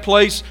preparing that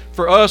place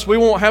for us. We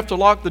won't have to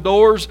lock the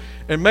doors,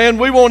 and man,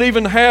 we won't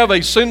even have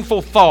a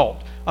sinful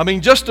thought. I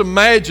mean, just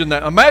imagine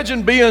that.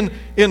 Imagine being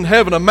in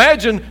heaven.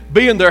 Imagine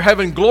being there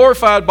having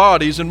glorified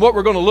bodies and what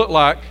we're going to look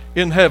like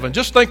in heaven.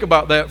 Just think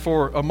about that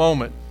for a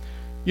moment.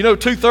 You know,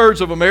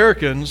 2/3 of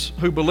Americans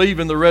who believe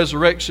in the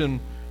resurrection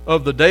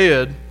of the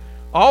dead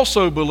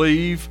also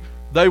believe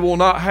they will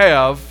not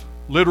have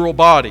literal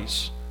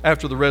bodies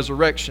after the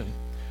resurrection.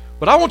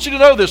 But I want you to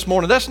know this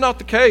morning, that's not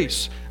the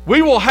case.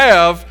 We will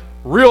have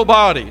real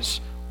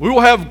bodies. We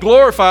will have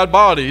glorified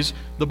bodies,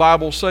 the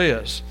Bible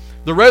says.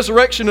 The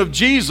resurrection of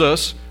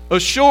Jesus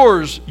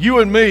assures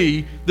you and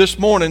me this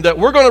morning that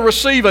we're going to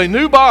receive a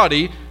new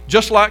body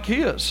just like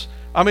His.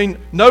 I mean,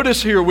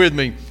 notice here with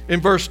me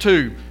in verse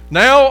 2.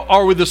 Now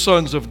are we the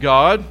sons of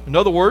God. In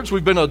other words,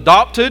 we've been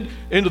adopted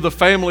into the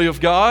family of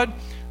God.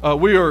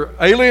 We are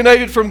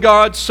alienated from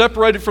God,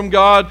 separated from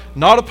God,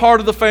 not a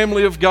part of the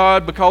family of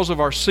God because of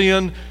our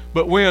sin.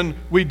 But when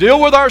we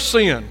deal with our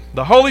sin,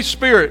 the Holy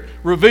Spirit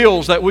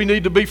reveals that we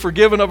need to be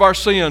forgiven of our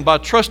sin by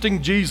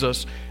trusting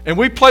Jesus, and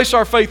we place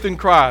our faith in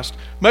Christ.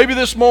 Maybe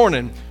this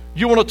morning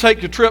you want to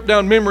take a trip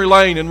down memory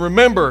lane and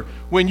remember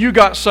when you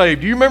got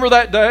saved. Do you remember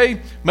that day?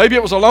 Maybe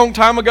it was a long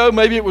time ago.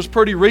 Maybe it was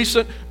pretty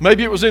recent.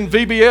 Maybe it was in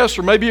VBS,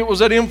 or maybe it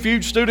was at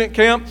MFuge student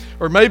camp,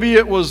 or maybe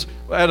it was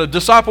at a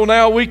Disciple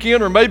Now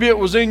weekend, or maybe it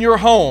was in your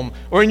home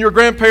or in your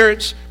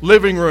grandparents'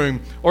 living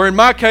room. Or in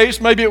my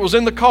case, maybe it was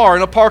in the car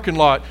in a parking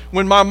lot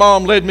when my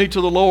mom led me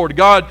to the Lord.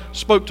 God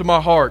spoke to my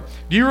heart.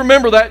 Do you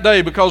remember that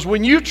day? Because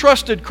when you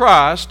trusted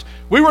Christ,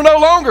 we were no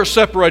longer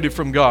separated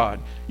from God.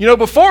 You know,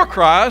 before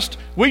Christ,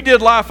 we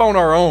did life on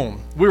our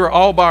own. We were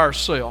all by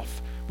ourselves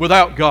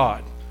without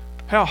God.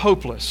 How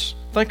hopeless.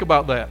 Think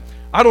about that.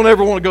 I don't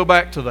ever want to go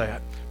back to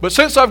that. But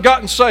since I've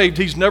gotten saved,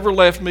 He's never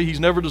left me. He's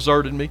never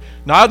deserted me.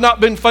 Now, I've not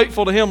been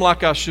faithful to Him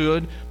like I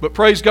should, but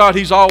praise God,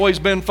 He's always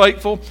been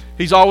faithful.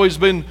 He's always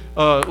been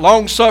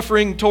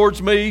long-suffering towards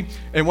me.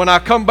 And when I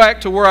come back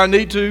to where I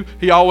need to,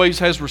 He always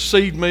has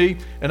received me,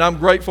 and I'm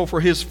grateful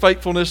for His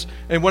faithfulness.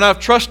 And when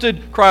I've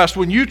trusted Christ,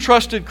 when you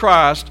trusted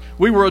Christ,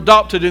 we were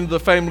adopted into the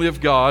family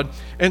of God.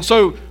 And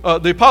so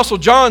the Apostle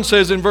John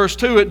says in verse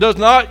 2, it does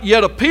not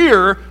yet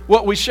appear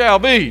what we shall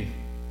be.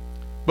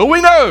 But we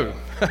know.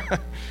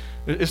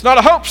 It's not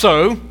a hope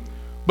so,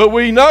 but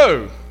we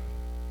know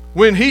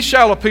when He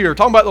shall appear,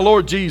 talking about the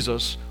Lord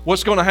Jesus,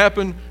 what's going to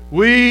happen?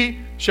 We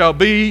shall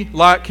be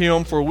like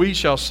Him, for we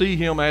shall see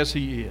Him as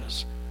He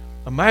is.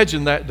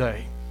 Imagine that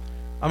day.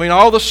 I mean,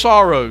 all the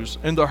sorrows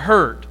and the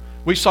hurt.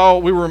 We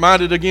were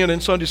reminded again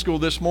in Sunday school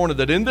this morning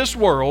that in this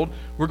world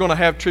we're going to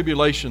have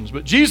tribulations.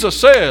 But Jesus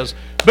says,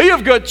 be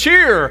of good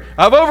cheer.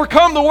 I've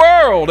overcome the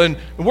world, and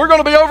we're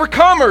going to be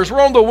overcomers.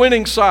 We're on the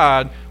winning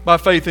side by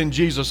faith in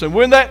Jesus. And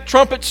when that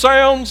trumpet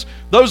sounds,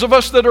 those of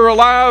us that are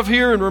alive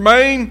here and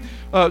remain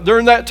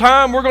during that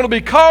time, we're going to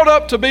be called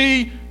up to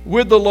be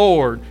with the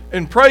Lord.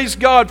 And praise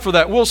God for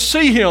that. We'll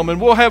see Him and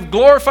we'll have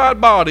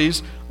glorified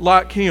bodies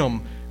like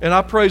Him. And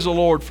I praise the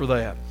Lord for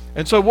that.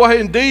 And so we'll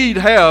indeed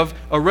have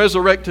a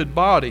resurrected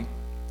body.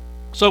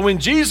 So when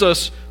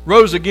Jesus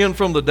rose again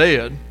from the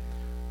dead,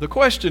 the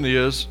question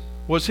is,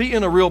 was he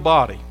in a real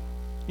body?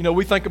 You know,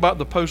 we think about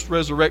the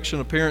post-resurrection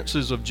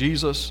appearances of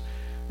Jesus.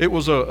 It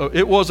was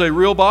a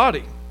real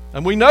body.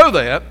 And we know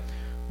that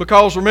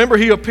because, remember,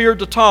 he appeared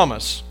to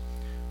Thomas.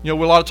 You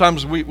know, a lot of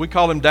times we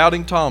call him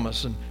Doubting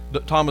Thomas. And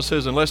Thomas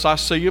says, unless I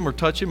see him or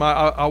touch him,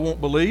 I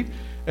won't believe.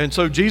 And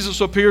so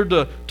Jesus appeared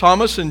to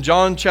Thomas in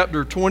John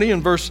chapter 20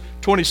 and verse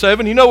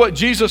 27. You know what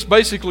Jesus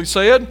basically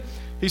said?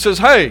 He says,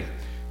 hey,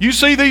 you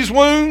see these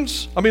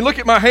wounds? I mean, look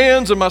at my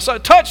hands and my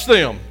side. Touch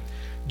them.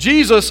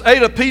 Jesus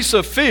ate a piece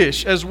of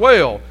fish as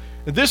well.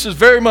 And this is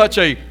very much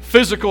a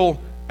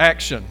physical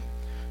action.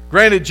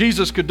 Granted,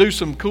 Jesus could do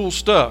some cool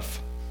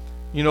stuff.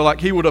 You know,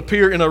 like he would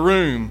appear in a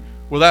room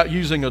without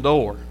using a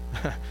door.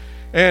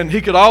 And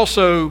he could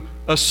also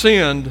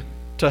ascend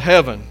to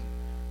heaven.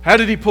 How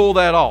did he pull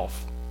that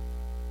off?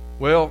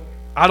 Well,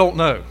 I don't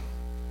know.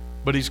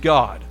 But he's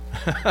God.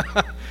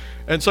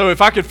 And so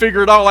if I could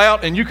figure it all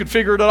out and you could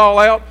figure it all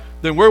out,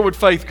 then where would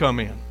faith come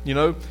in? You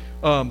know?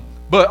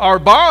 But our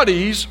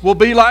bodies will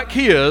be like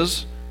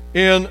his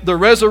in the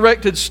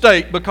resurrected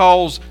state,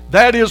 because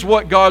that is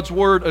what God's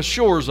Word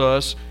assures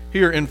us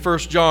here in 1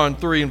 John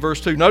 3 and verse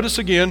 2. Notice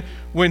again,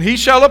 when he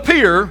shall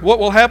appear, what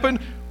will happen?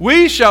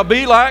 We shall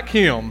be like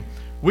him.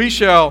 We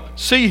shall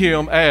see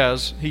him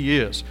as he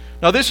is.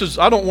 Now this is,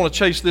 I don't want to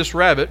chase this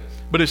rabbit,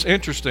 but it's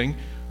interesting.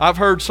 I've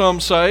heard some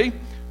say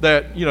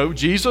that, you know,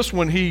 Jesus,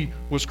 when he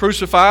was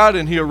crucified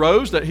and he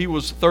arose, that he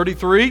was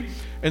 33.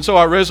 And so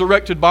our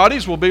resurrected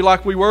bodies will be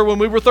like we were when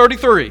we were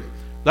 33.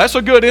 That's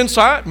a good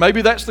insight.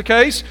 Maybe that's the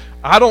case.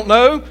 I don't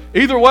know.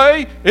 Either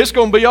way, it's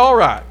going to be all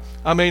right.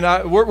 I mean,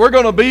 we're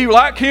going to be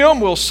like him.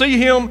 We'll see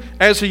him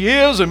as he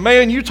is. And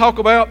man, you talk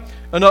about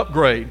an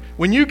upgrade.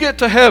 When you get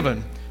to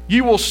heaven,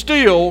 you will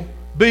still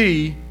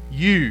be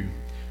you.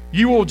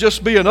 You will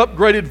just be an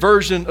upgraded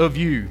version of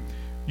you.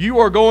 You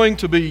are going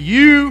to be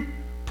you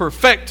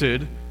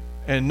perfected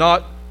and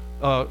not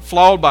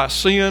flawed by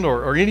sin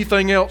or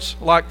anything else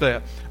like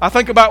that. I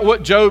think about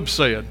what Job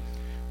said.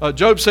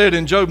 Job said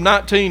in Job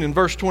 19 and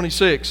verse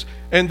 26,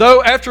 and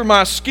though after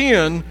my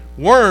skin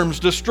worms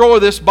destroy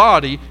this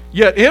body,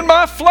 yet in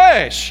my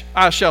flesh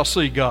I shall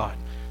see God.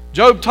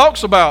 Job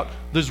talks about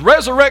this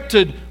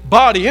resurrected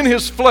body in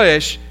his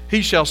flesh,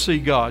 he shall see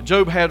God.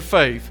 Job had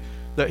faith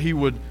that he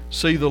would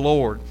see the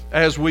Lord,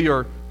 as we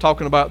are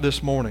talking about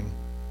this morning.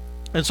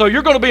 And so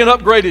you're going to be an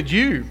upgraded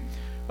you.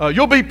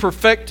 You'll be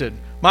perfected.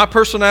 My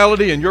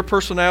personality and your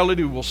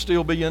personality will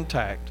still be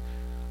intact.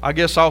 I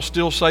guess I'll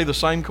still say the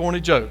same corny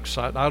jokes.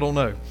 I don't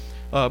know.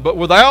 But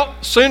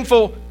without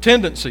sinful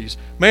tendencies.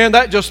 Man,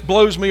 that just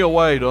blows me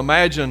away to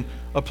imagine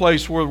a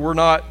place where we're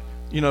not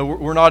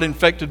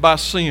infected by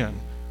sin.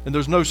 And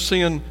there's no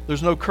sin,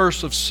 there's no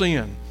curse of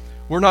sin.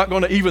 We're not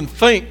going to even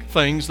think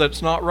things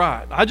that's not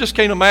right. I just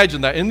can't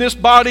imagine that. In this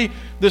body,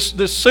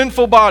 this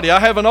sinful body,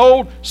 I have an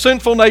old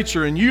sinful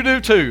nature, and you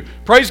do too.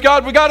 Praise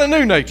God, we got a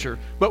new nature,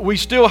 but we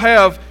still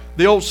have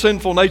the old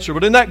sinful nature.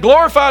 But in that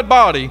glorified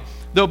body,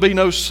 there'll be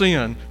no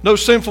sin, no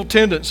sinful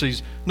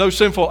tendencies, no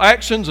sinful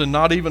actions, and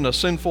not even a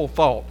sinful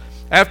thought.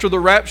 After the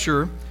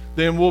rapture,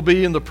 then we'll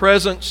be in the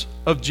presence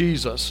of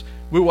Jesus.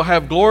 We will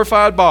have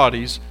glorified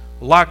bodies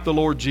like the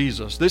Lord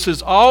Jesus. This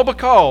is all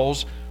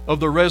because of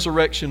the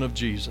resurrection of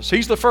Jesus.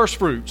 He's the first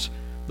fruits,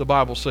 the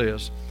Bible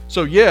says.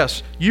 So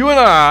yes, you and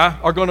I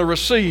are going to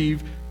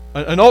receive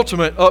an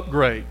ultimate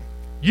upgrade.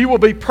 You will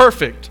be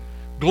perfect,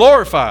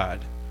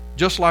 glorified,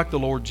 just like the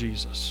Lord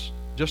Jesus.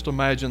 Just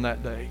imagine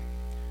that day.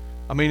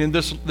 I mean, in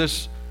this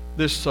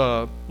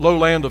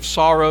lowland of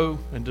sorrow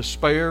and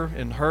despair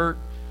and hurt,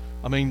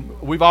 I mean,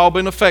 we've all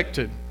been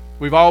affected.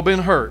 We've all been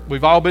hurt.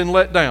 We've all been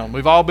let down.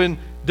 We've all been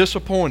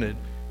disappointed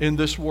in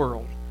this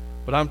world.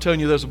 But I'm telling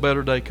you, there's a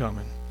better day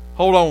coming.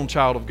 Hold on,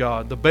 child of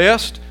God. The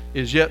best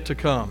is yet to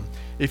come.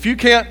 If you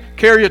can't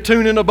carry a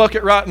tune in a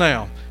bucket right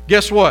now,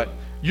 guess what?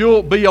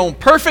 You'll be on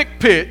perfect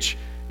pitch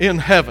in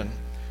heaven.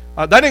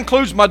 That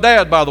includes my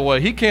dad, by the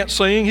way. He can't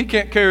sing. He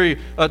can't carry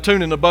a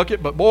tune in a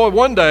bucket. But boy,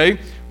 one day,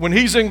 when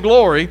he's in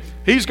glory,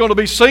 he's going to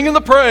be singing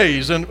the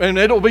praise, and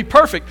it'll be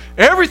perfect.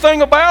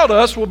 Everything about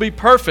us will be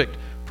perfect.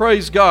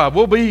 Praise God.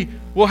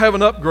 We'll have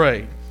an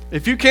upgrade.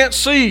 If you can't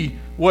see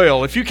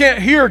well, if you can't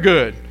hear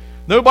good,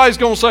 nobody's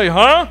going to say,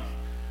 huh?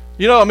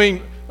 You know, I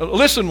mean,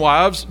 listen,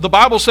 wives, the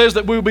Bible says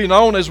that we'll be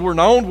known as we're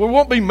known. We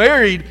won't be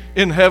married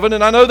in heaven,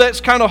 and I know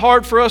that's kind of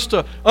hard for us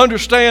to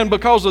understand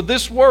because of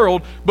this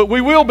world, but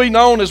we will be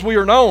known as we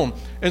are known.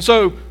 And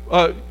so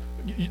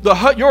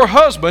your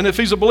husband, if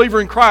he's a believer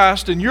in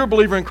Christ, and you're a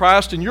believer in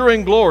Christ, and you're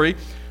in glory,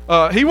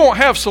 he won't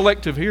have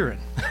selective hearing.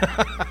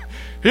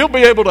 He'll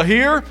be able to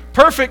hear,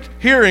 perfect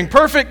hearing,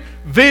 perfect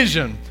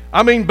vision.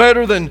 I mean,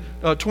 better than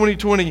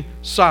 20/20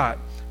 sight.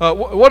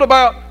 What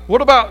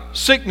about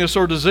sickness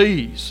or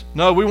disease?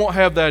 No, we won't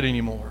have that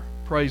anymore.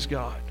 Praise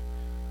God.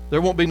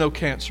 There won't be no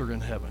cancer in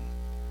heaven.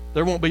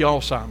 There won't be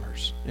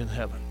Alzheimer's in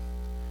heaven.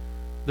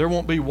 There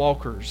won't be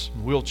walkers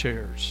and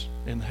wheelchairs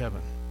in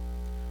heaven.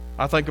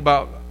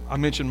 I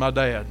mentioned my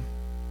dad.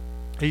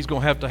 He's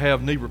going to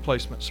have knee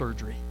replacement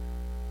surgery.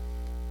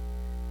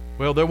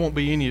 Well, there won't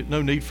be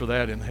no need for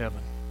that in heaven.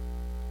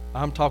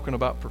 I'm talking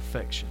about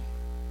perfection.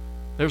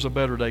 There's a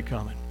better day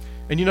coming.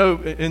 And you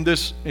know, in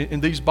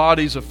these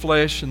bodies of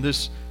flesh, in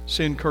this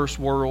sin-cursed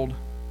world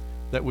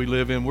that we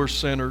live in, we're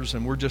sinners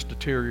and we're just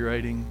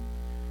deteriorating.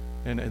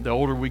 And the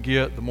older we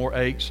get, the more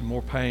aches and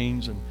more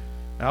pains. And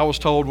I was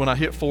told when I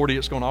hit 40,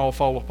 it's going to all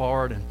fall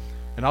apart.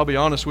 And I'll be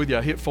honest with you,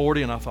 I hit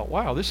 40 and I thought,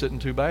 wow, this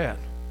isn't too bad.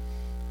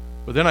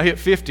 But then I hit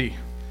 50,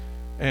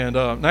 and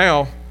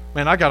now,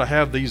 man, I got to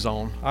have these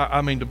on.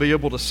 I mean, to be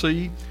able to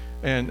see,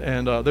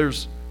 and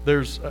there's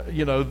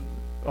you know,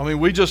 I mean,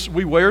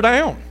 we wear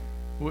down.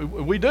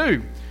 We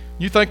do.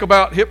 You think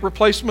about hip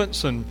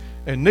replacements and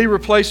knee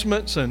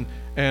replacements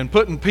and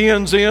putting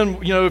pins in,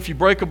 you know, if you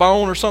break a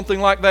bone or something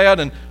like that,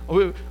 and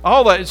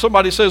all that.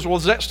 Somebody says, well,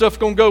 is that stuff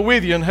going to go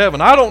with you in heaven?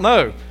 I don't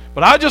know.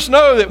 But I just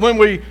know that when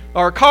we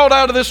are called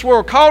out of this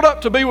world, called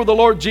up to be with the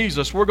Lord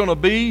Jesus, we're going to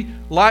be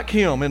like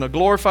Him in a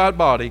glorified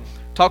body.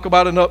 Talk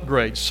about an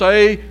upgrade.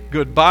 Say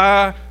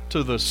goodbye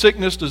to the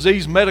sickness,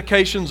 disease,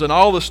 medications, and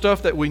all the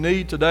stuff that we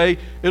need today.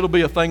 It'll be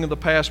a thing of the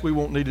past. We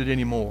won't need it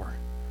anymore.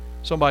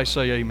 Somebody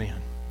say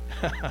amen.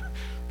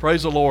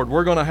 Praise the Lord.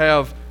 We're going to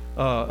have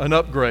an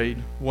upgrade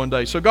one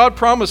day. So God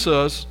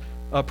promises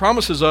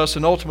us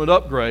an ultimate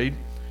upgrade,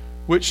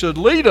 which should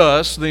lead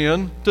us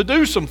then to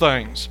do some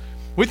things.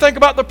 We think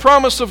about the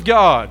promise of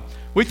God.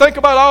 We think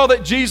about all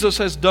that Jesus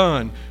has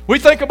done. We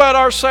think about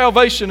our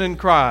salvation in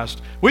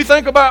Christ. We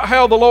think about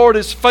how the Lord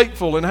is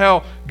faithful and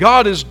how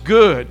God is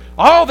good.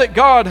 All that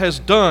God has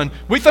done.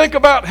 We think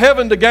about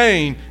heaven to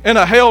gain and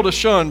a hell to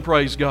shun,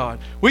 praise God.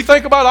 We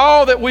think about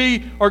all that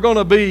we are going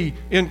to be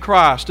in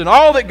Christ and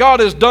all that God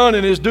has done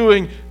and is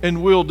doing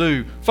and will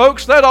do.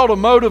 Folks, that ought to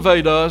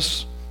motivate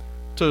us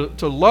to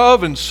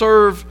love and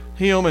serve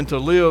Him and to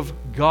live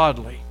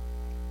godly.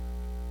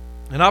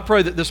 And I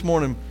pray that this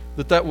morning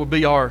that will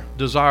be our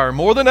desire.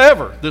 More than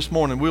ever this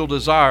morning, we'll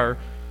desire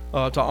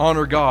to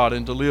honor God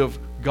and to live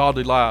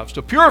godly lives,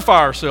 to purify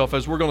ourselves,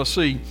 as we're going to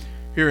see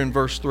here in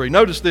verse 3.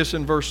 Notice this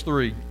in verse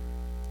 3.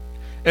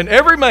 And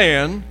every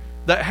man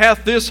that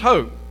hath this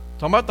hope,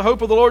 talking about the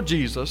hope of the Lord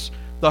Jesus,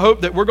 the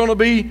hope that we're going to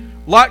be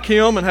like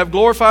Him and have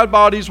glorified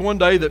bodies one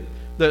day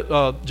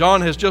that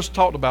John has just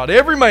talked about.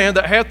 Every man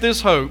that hath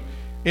this hope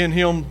in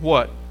him,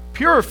 what?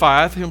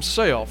 Purifieth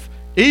himself,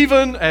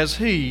 even as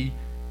he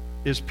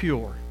is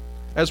pure.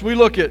 As we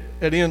look at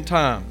end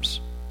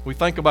times, we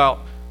think about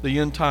the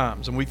end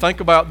times, and we think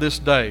about this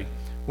day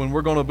when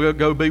we're going to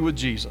go be with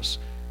Jesus.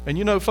 And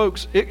you know,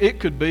 folks, it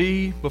could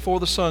be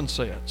before the sun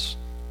sets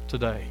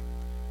today.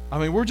 I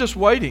mean, we're just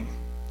waiting.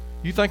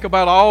 You think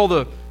about all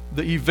the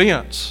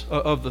events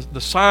of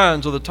the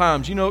signs of the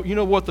times. You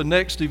know what the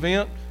next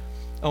event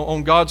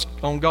on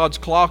God's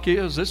clock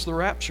is? It's the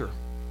rapture.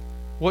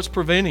 What's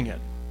preventing it?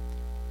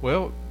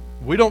 Well,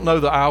 we don't know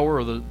the hour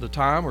or the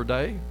time or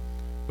day,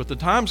 but the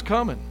time's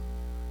coming.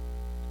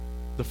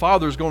 The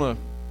Father's going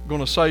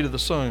to say to the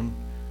Son,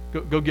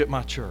 go get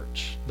my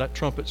church. That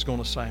trumpet's going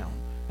to sound.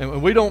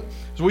 And we don't,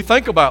 as we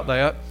think about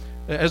that,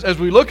 as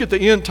we look at the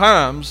end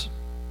times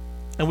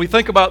and we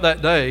think about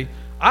that day,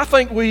 I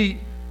think we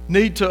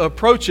need to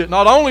approach it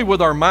not only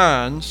with our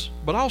minds,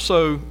 but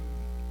also,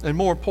 and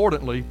more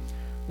importantly,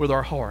 with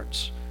our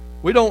hearts.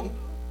 We don't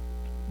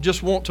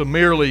just want to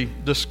merely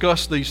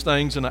discuss these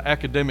things in an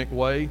academic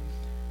way.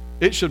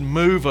 It should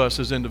move us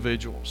as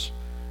individuals.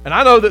 And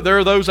I know that there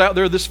are those out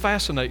there this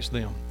fascinates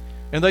them,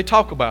 and they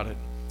talk about it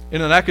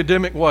in an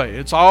academic way.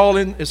 It's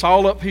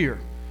all up here.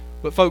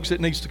 But folks, it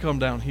needs to come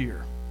down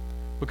here,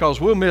 because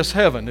we'll miss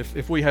heaven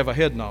if we have a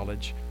head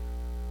knowledge.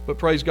 But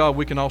praise God,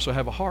 we can also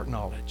have a heart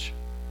knowledge.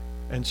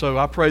 And so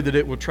I pray that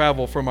it will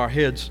travel from our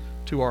heads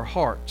to our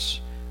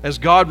hearts. As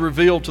God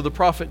revealed to the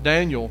prophet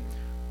Daniel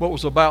what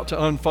was about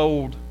to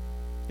unfold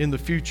in the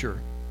future,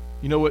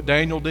 you know what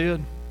Daniel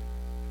did?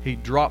 He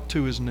dropped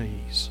to his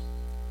knees.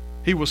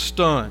 He was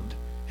stunned.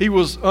 He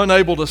was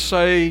unable to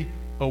say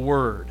a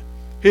word.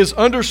 His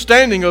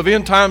understanding of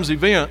end times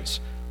events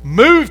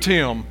moved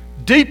him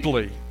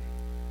deeply.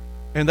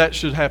 And that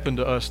should happen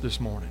to us this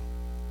morning.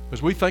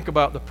 As we think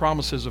about the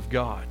promises of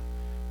God,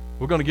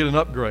 we're going to get an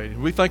upgrade.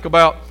 We think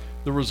about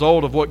the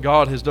result of what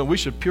God has done. We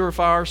should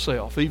purify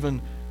ourselves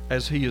even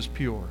as He is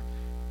pure.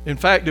 In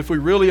fact, if we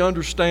really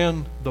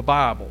understand the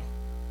Bible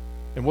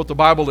and what the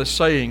Bible is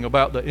saying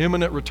about the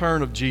imminent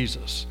return of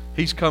Jesus,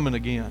 He's coming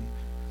again,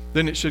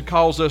 then it should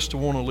cause us to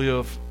want to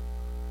live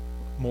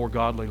more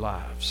godly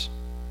lives.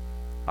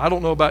 I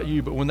don't know about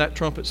you, but when that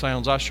trumpet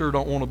sounds, I sure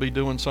don't want to be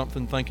doing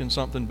something, thinking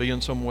something,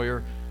 being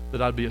somewhere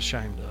that I'd be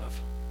ashamed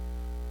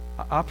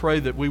of. I pray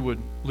that we would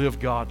live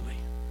godly.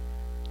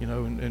 You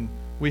know, and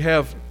we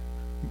have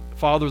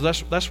fathers.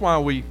 That's why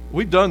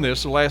we've done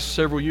this the last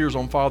several years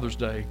on Father's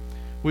Day.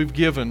 We've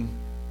given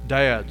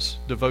dads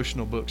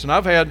devotional books. And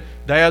I've had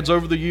dads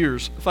over the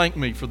years thank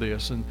me for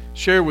this and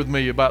share with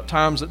me about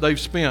times that they've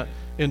spent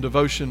in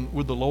devotion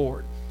with the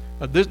Lord.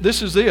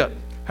 This is it.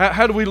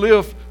 How do we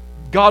live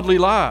godly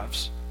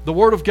lives? The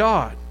Word of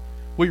God.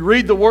 We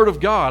read the Word of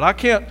God. I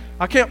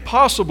can't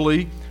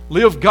possibly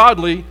live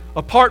godly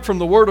apart from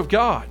the Word of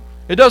God.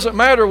 It doesn't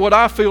matter what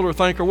I feel or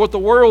think or what the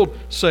world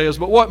says,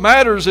 but what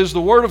matters is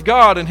the Word of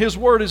God, and His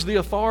Word is the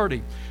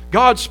authority.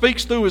 God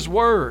speaks through His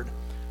Word.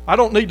 I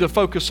don't need to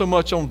focus so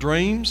much on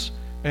dreams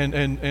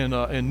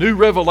and new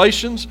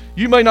revelations.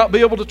 You may not be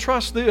able to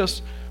trust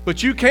this,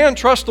 but you can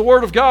trust the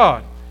Word of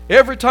God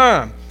every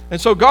time.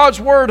 And so God's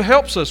Word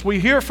helps us. We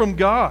hear from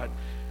God.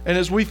 And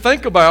as we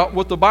think about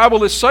what the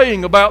Bible is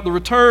saying about the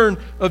return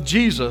of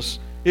Jesus,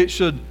 it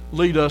should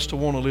lead us to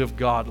want to live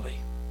godly.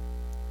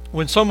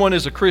 When someone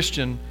is a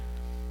Christian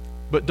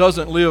but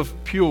doesn't live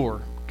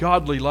pure,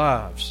 godly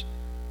lives,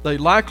 they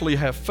likely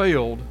have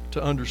failed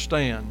to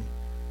understand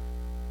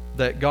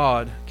that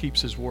God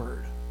keeps His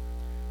Word.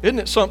 Isn't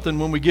it something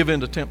when we give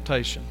in to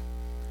temptation?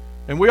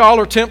 And we all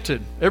are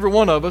tempted, every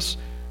one of us.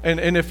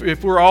 And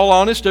if we're all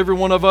honest, every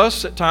one of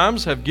us at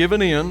times have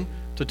given in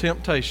to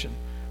temptation.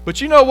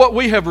 But you know what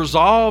we have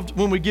resolved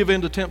when we give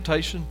in to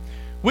temptation?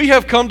 We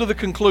have come to the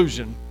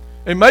conclusion,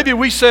 and maybe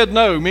we said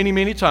no many,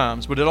 many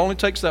times, but it only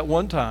takes that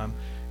one time,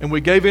 and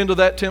we gave in to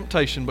that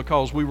temptation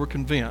because we were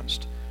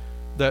convinced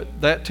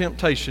that that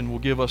temptation will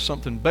give us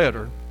something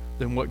better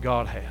than what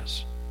God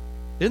has.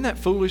 Isn't that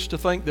foolish to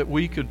think that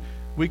we could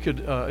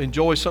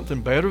enjoy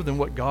something better than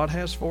what God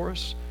has for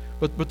us?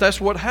 But that's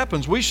what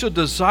happens. We should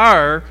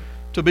desire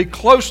to be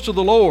close to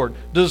the Lord,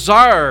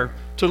 desire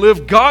to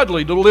live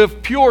godly, to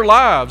live pure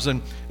lives.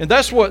 And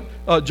that's what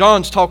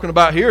John's talking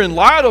about here. In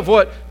light of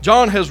what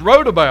John has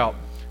wrote about,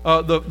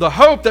 the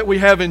hope that we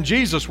have in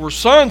Jesus, we're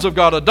sons of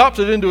God,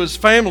 adopted into His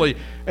family,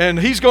 and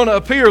He's going to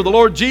appear, the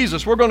Lord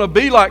Jesus. We're going to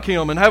be like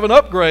Him and have an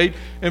upgrade.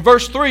 In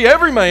verse 3,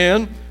 every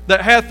man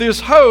that hath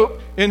this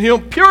hope in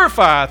Him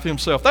purifieth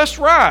himself. That's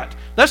right.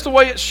 That's the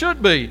way it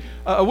should be.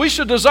 We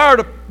should desire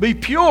to be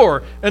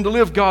pure and to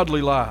live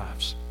godly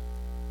lives.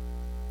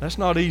 That's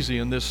not easy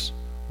in this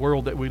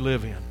world that we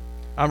live in.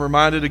 I'm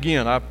reminded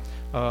again,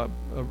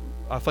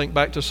 I think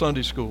back to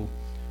Sunday school.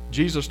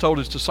 Jesus told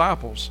His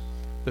disciples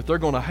that they're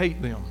going to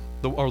hate them,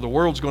 or the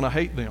world's going to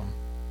hate them.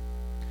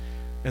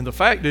 And the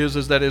fact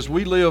is that as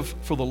we live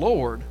for the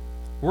Lord,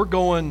 we're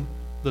going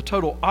the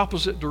total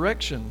opposite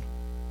direction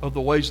of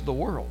the ways of the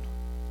world.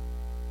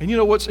 And you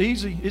know what's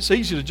easy? It's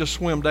easy to just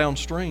swim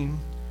downstream,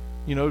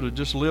 to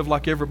just live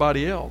like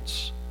everybody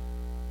else.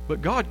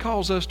 But God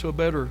calls us to a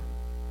better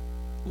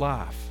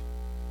life,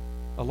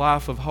 a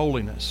life of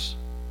holiness,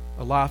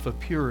 a life of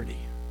purity,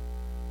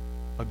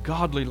 a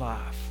godly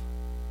life.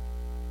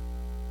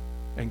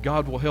 And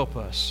God will help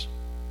us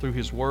through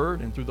His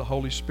Word and through the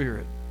Holy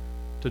Spirit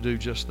to do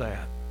just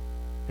that.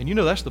 And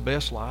that's the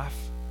best life.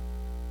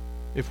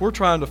 If we're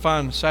trying to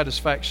find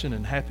satisfaction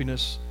and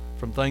happiness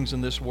from things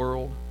in this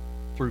world,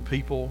 through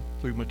people,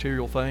 through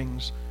material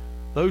things,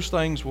 those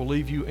things will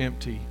leave you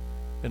empty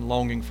and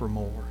longing for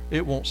more.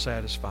 It won't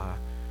satisfy.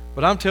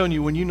 But I'm telling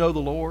you, when you know the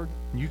Lord,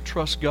 and you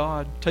trust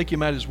God, take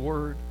Him at His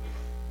Word,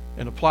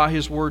 and apply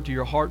His Word to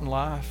your heart and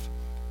life,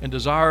 and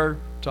desire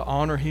to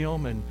honor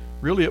Him, and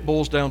really it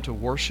boils down to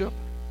worship.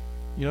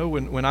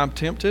 When I'm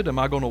tempted, am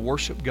I going to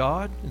worship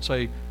God and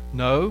say,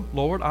 no,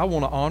 Lord, I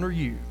want to honor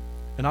You,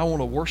 and I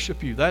want to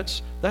worship You.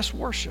 That's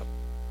worship.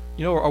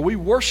 Are we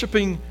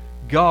worshiping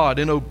God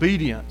in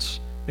obedience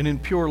and in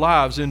pure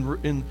lives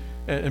and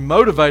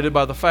motivated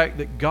by the fact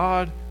that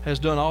God has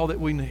done all that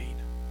we need?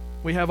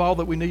 We have all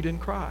that we need in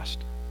Christ.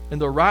 And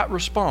the right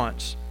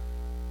response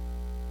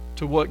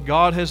to what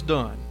God has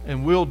done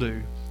and will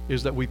do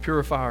is that we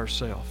purify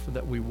ourselves,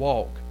 that we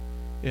walk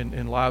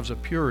in lives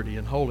of purity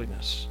and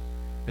holiness.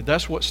 And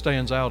that's what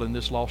stands out in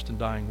this lost and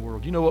dying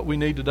world. You know what we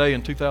need today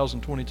in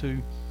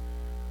 2022?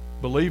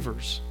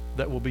 Believers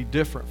that will be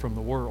different from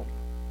the world.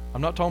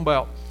 I'm not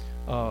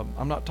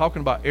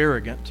talking about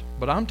arrogant,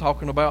 but I'm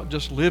talking about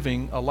just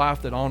living a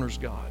life that honors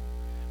God.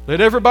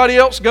 Let everybody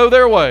else go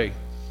their way,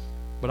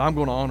 but I'm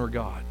going to honor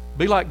God.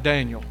 Be like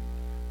Daniel.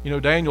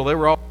 Daniel, they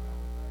were all...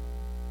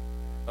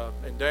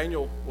 and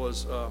Daniel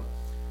was,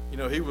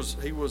 he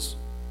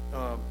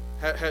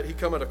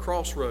come at a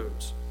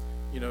crossroads.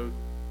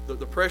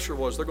 The pressure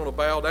was they're going to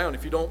bow down.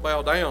 If you don't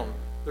bow down,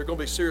 there are going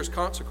to be serious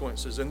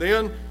consequences. And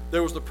then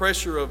there was the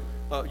pressure of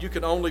you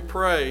can only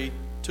pray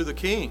to the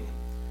king.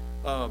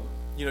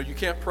 You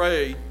can't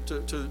pray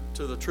to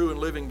the true and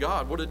living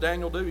God. What did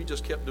Daniel do? He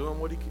just kept doing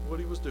what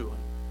he was doing.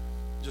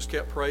 Just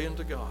kept praying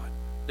to God.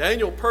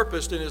 Daniel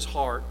purposed in his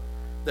heart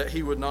that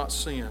he would not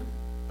sin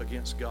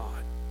against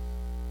God.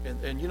 And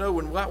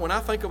when I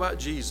think about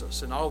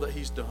Jesus and all that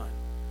He's done,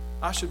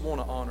 I should want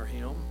to honor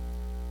Him.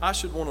 I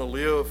should want to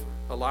live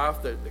a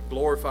life that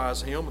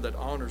glorifies Him and that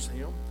honors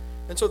Him.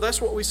 And so that's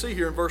what we see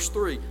here in verse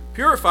 3.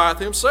 Purifieth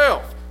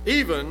himself,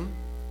 even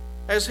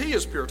as He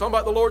is pure. Talking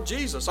about the Lord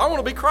Jesus. I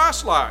want to be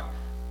Christ-like.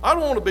 I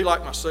don't want to be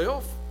like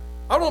myself.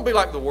 I don't want to be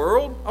like the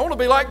world. I want to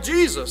be like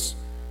Jesus.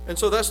 And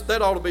so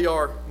that ought to be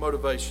our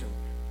motivation.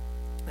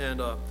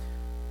 And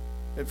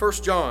in 1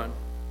 John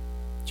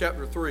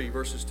chapter 3,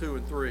 verses 2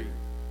 and 3,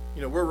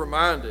 we're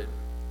reminded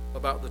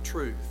about the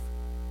truth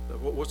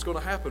of what's going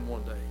to happen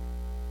one day.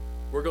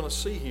 We're going to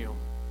see Him.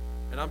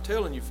 And I'm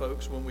telling you,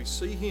 folks, when we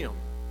see Him,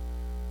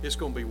 it's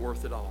going to be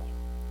worth it all.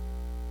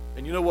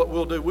 And you know what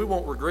we'll do? We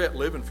won't regret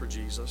living for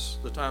Jesus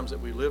the times that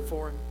we live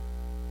for Him.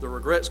 the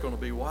regret's going to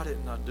be, why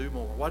didn't I do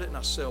more? Why didn't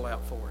I sell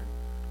out for Him?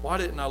 Why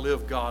didn't I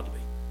live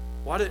godly?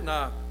 Why didn't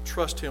I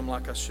trust Him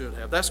like I should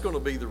have? That's going to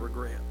be the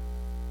regret.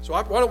 So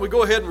why don't we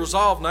go ahead and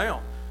resolve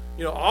now?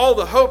 All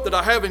the hope that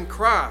I have in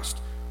Christ,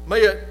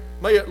 may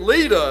it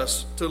lead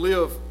us to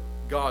live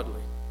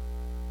godly.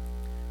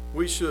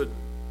 We should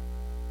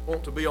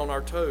want to be on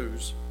our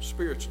toes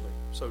spiritually,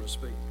 so to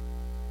speak.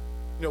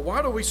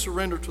 Why do we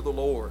surrender to the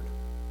Lord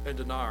and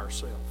deny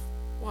ourselves?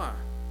 Why?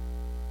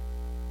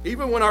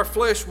 Even when our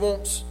flesh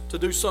wants to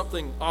do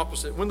something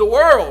opposite, when the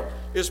world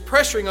is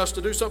pressuring us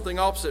to do something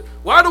opposite,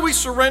 why do we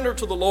surrender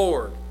to the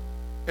Lord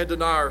and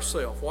deny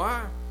ourselves?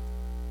 Why?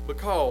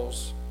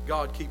 Because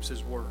God keeps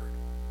His word.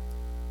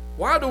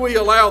 Why do we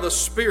allow the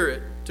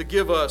Spirit to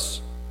give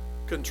us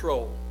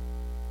control?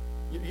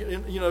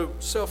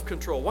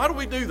 Self-control. Why do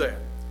we do that?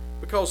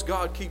 Because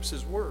God keeps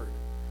His word.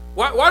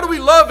 Why do we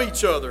love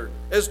each other?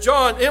 As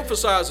John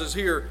emphasizes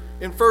here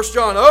in 1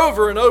 John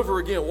over and over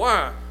again.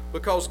 Why?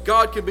 Because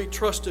God can be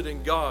trusted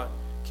and God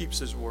keeps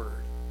His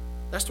word.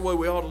 That's the way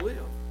we ought to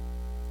live.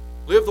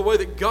 Live the way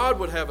that God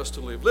would have us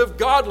to live. Live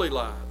godly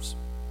lives.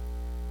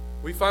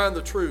 We find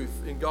the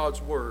truth in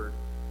God's word,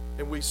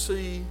 and we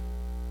see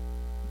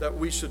that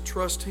we should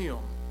trust Him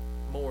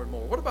more and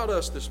more. What about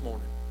us this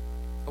morning?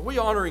 Are we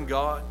honoring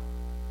God?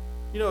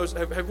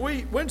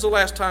 When's the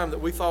last time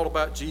that we thought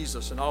about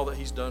Jesus and all that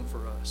He's done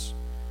for us?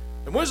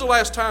 And when's the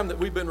last time that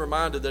we've been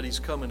reminded that He's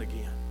coming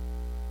again?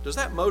 Does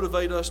that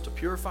motivate us to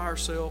purify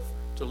ourselves,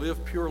 to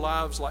live pure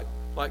lives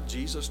like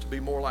Jesus, to be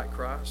more like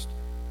Christ?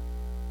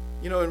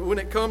 And when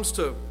it comes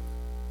to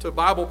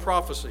Bible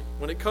prophecy,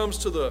 when it comes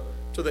to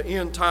the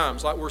end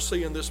times, like we're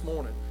seeing this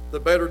morning, the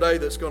better day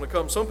that's going to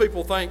come, some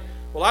people think,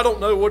 well, I don't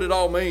know what it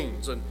all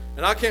means, and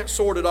I can't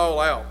sort it all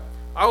out.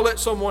 I'll let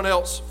someone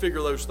else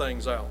figure those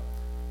things out.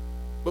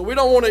 But we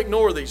don't want to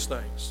ignore these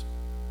things.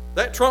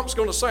 That trump's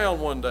going to sound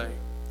one day,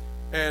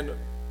 and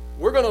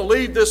we're going to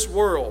leave this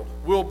world.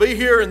 We'll be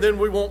here, and then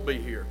we won't be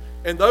here.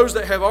 And those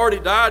that have already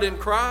died in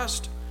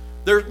Christ,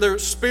 their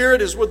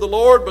spirit is with the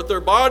Lord, but their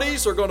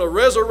bodies are going to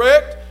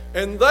resurrect,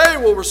 and they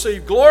will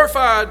receive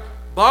glorified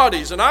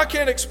bodies. And I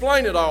can't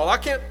explain it all. I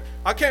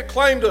can't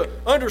claim to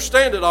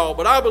understand it all,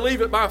 but I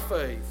believe it by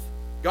faith.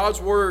 God's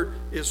word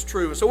is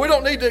true. And so we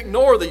don't need to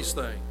ignore these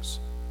things,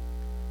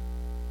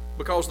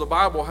 because the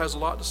Bible has a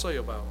lot to say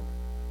about them.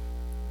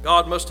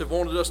 God must have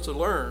wanted us to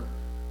learn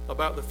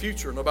about the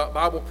future and about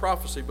Bible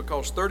prophecy,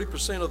 because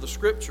 30% of the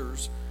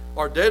scriptures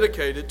are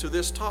dedicated to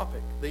this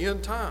topic, the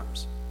end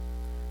times.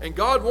 And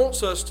God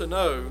wants us to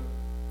know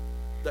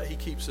that He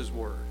keeps His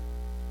word.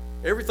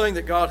 Everything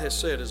that God has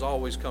said has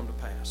always come to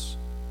pass.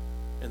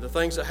 And the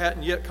things that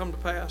hadn't yet come to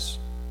pass,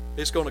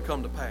 it's going to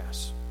come to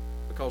pass,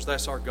 because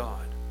that's our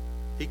God.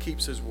 He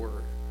keeps His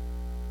word.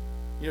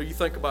 You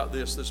think about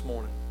this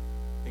morning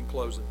in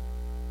closing.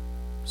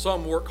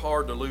 Some work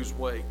hard to lose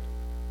weight,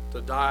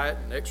 to diet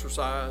and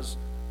exercise,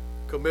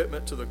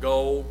 commitment to the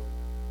goal,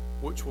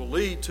 which will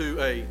lead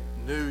to a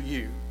new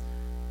you.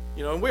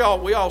 And we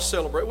all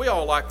celebrate. We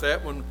all like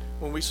that when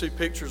we see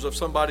pictures of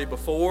somebody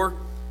before,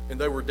 and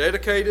they were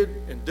dedicated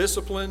and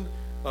disciplined.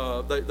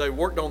 They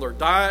worked on their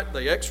diet,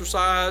 they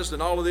exercised,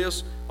 and all of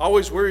this. I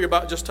always worry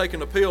about just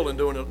taking a pill and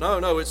doing it.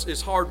 No,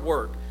 it's hard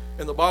work.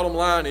 And the bottom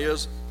line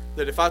is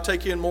that if I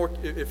take in more,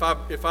 if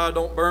I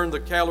don't burn the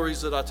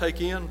calories that I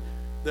take in,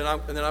 then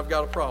I've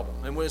got a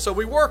problem. And so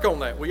we work on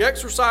that. We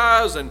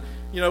exercise, and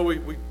we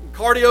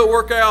cardio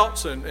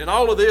workouts and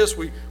all of this.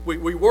 We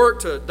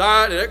work to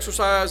diet and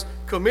exercise,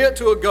 commit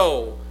to a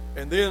goal,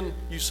 and then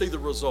you see the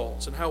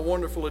results and how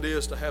wonderful it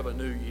is to have a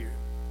new year.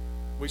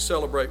 We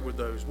celebrate with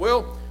those.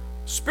 Well,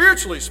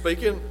 spiritually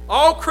speaking,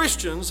 all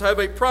Christians have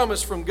a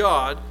promise from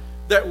God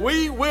that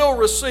we will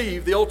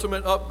receive the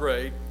ultimate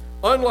upgrade,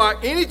 unlike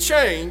any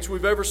change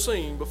we've ever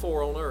seen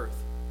before on earth.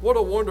 What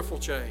a wonderful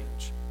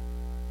change.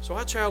 So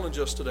I challenge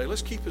us today,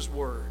 let's keep His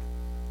word.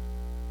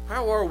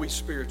 How are we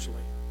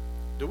spiritually?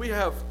 Do we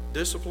have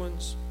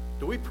disciplines?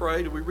 Do we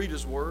pray? Do we read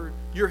His word?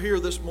 You're here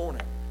this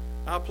morning.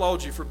 I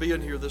applaud you for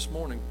being here this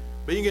morning.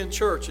 Being in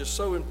church is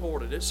so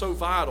important. It's so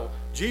vital.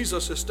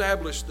 Jesus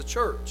established the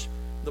church.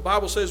 The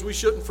Bible says we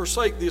shouldn't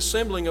forsake the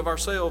assembling of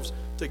ourselves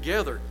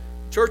together.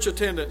 Church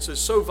attendance is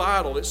so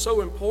vital. It's so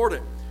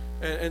important.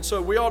 And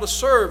so we ought to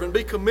serve and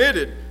be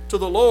committed to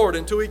the Lord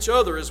and to each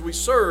other as we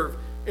serve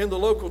in the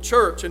local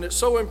church. And it's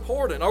so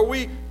important. Are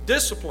we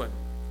disciplined?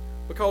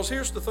 Because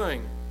here's the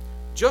thing.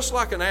 Just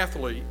like an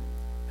athlete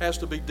has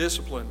to be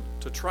disciplined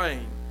to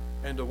train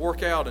and to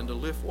work out and to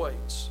lift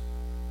weights,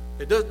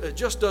 it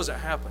just doesn't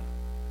happen.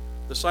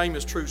 The same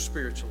is true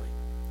spiritually.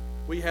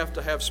 We have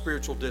to have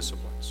spiritual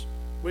disciplines.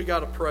 We got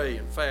to pray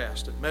and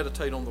fast and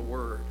meditate on the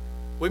Word.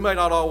 We may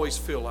not always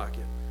feel like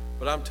it,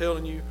 but I'm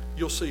telling you,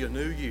 you'll see a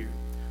new you.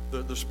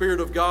 The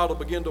Spirit of God will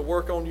begin to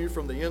work on you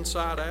from the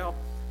inside out,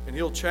 and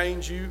He'll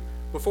change you.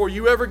 Before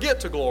you ever get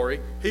to glory,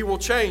 He will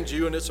change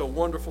you, and it's a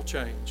wonderful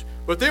change.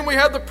 But then we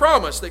have the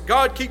promise that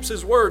God keeps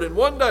His word, and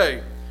one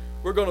day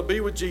we're going to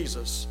be with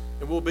Jesus,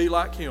 and we'll be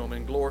like Him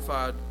in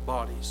glorified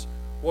bodies.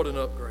 What an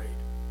upgrade.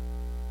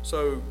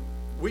 So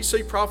we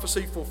see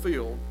prophecy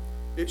fulfilled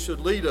it should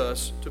lead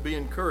us to be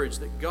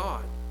encouraged that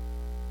God,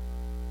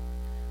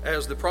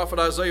 as the prophet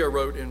Isaiah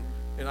wrote in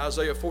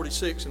Isaiah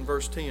 46 and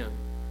verse 10,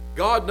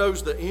 God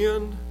knows the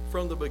end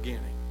from the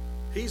beginning.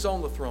 He's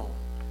on the throne.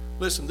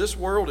 Listen, this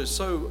world is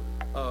so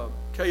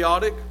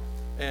chaotic,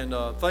 and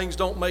things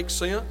don't make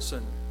sense,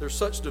 and there's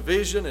such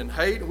division and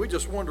hate, and we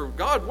just wonder,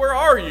 God, where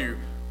are you?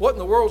 What in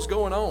the world's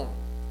going on?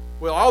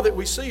 Well, all that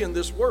we see in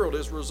this world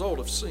is a result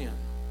of sin.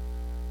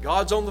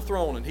 God's on the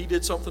throne, and He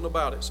did something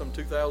about it some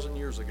 2,000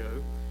 years ago,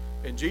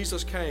 and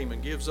Jesus came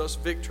and gives us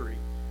victory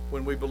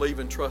when we believe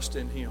and trust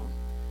in Him.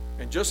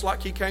 And just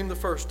like He came the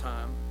first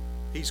time,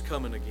 He's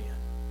coming again.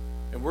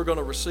 And we're going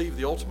to receive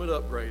the ultimate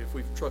upgrade if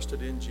we've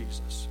trusted in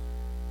Jesus.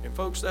 And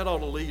folks, that ought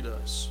to lead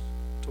us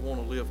to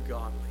want to live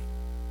godly.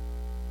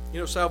 You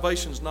know,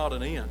 salvation's not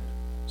an end.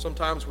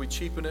 Sometimes we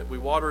cheapen it, we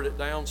water it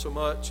down so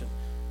much,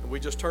 and we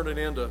just turn it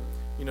into,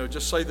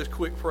 just say this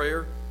quick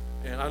prayer.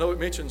 And I know it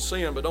mentions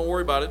sin, but don't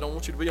worry about it. Don't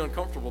want you to be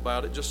uncomfortable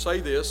about it. Just say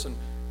this, and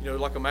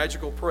like a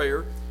magical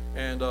prayer.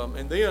 And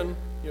then,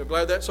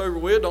 glad that's over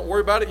with. Don't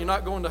worry about it. You're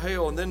not going to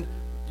hell. And then,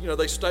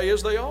 they stay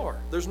as they are.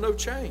 There's no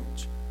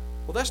change.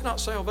 Well, that's not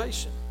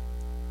salvation.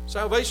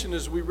 Salvation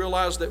is we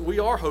realize that we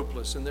are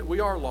hopeless and that we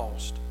are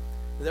lost,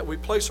 and that we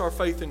place our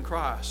faith in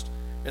Christ.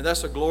 And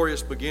that's a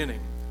glorious beginning,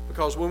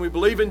 because when we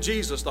believe in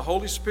Jesus, the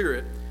Holy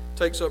Spirit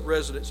takes up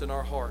residence in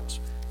our hearts.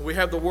 And we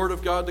have the Word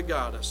of God to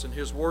guide us, and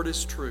His Word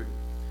is true.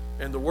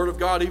 And the Word of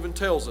God even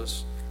tells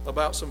us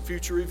about some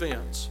future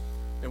events.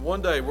 And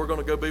one day we're going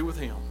to go be with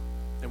Him,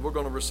 and we're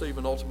going to receive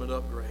an ultimate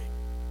upgrade.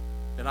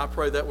 And I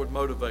pray that would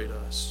motivate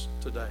us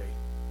today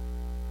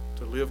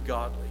to live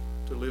godly,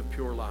 to live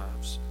pure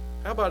lives.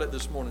 How about it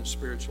this morning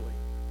spiritually?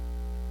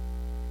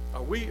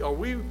 Are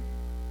we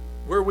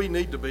where we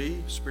need to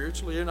be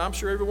spiritually? And I'm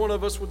sure every one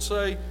of us would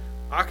say,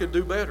 I could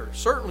do better.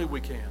 Certainly we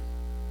can.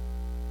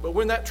 But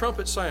when that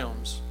trumpet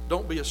sounds,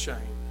 don't be ashamed.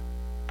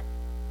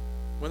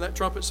 When that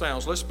trumpet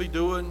sounds, let's be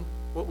doing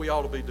what we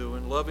ought to be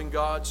doing, loving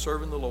God,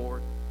 serving the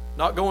Lord,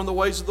 not going the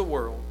ways of the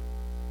world,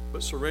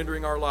 but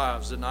surrendering our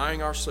lives,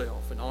 denying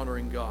ourselves, and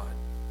honoring God.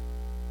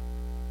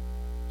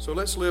 So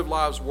let's live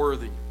lives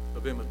worthy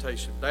of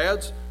imitation.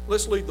 Dads,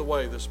 let's lead the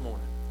way this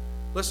morning.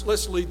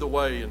 Let's lead the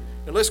way, and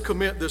let's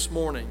commit this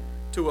morning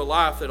to a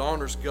life that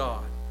honors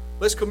God.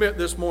 Let's commit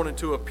this morning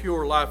to a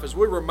pure life as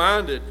we're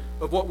reminded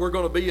of what we're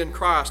going to be in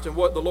Christ and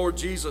what the Lord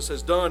Jesus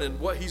has done and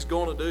what He's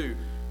going to do.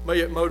 May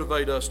it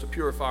motivate us to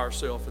purify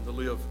ourselves and to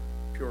live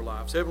pure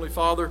lives. Heavenly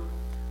Father,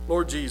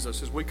 Lord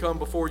Jesus, as we come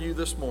before You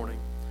this morning,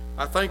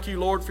 I thank You,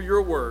 Lord, for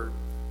Your word.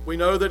 We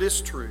know that it's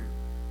true.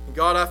 And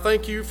God, I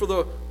thank You for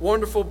the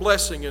wonderful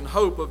blessing and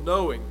hope of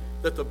knowing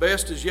that the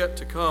best is yet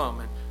to come.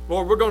 And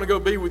Lord, we're going to go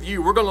be with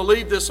You. We're going to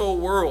leave this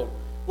old world.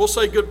 We'll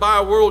say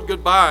goodbye, world,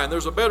 goodbye, and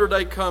there's a better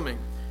day coming.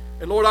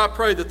 And Lord, I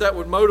pray that that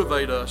would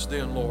motivate us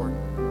then, Lord,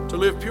 to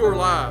live pure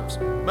lives.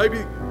 Maybe,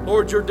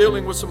 Lord, You're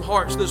dealing with some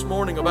hearts this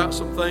morning about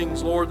some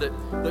things, Lord,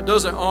 that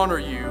doesn't honor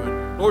You.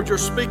 And Lord, You're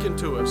speaking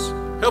to us.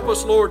 Help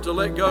us, Lord, to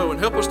let go and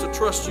help us to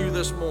trust You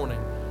this morning.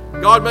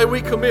 God, may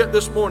we commit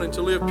this morning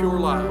to live pure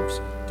lives,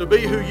 to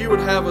be who You would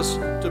have us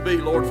to be,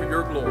 Lord, for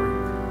Your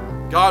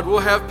glory. God, we'll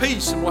have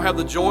peace and we'll have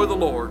the joy of the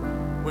Lord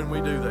when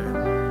we do that.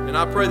 And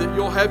I pray that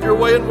You'll have Your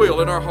way and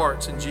will in our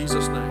hearts in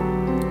Jesus'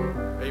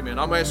 name. Amen.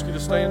 I'm asking you to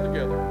stand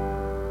together.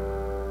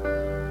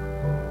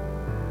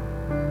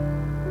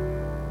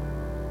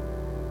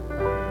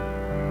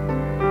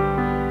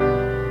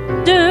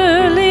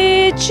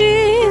 Dearly,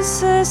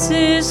 Jesus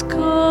is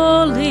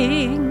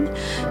calling,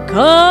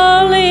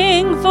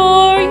 calling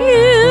for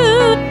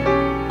you,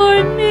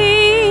 for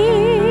me.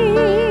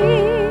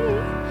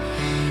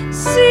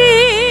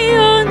 See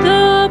on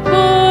the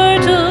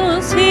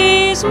portals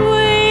He's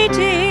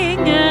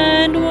waiting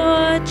and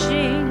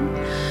watching,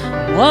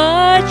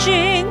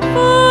 watching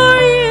for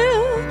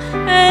you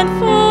and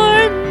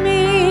for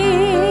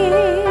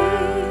me.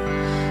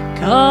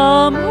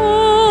 Come home.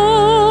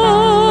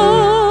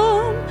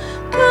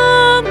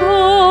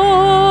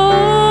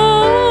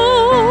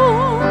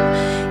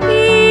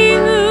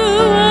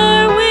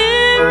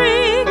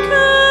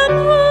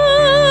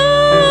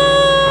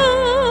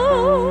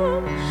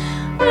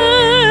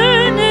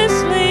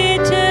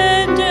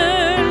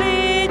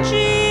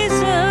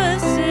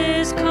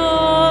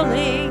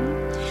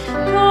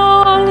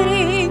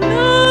 Calling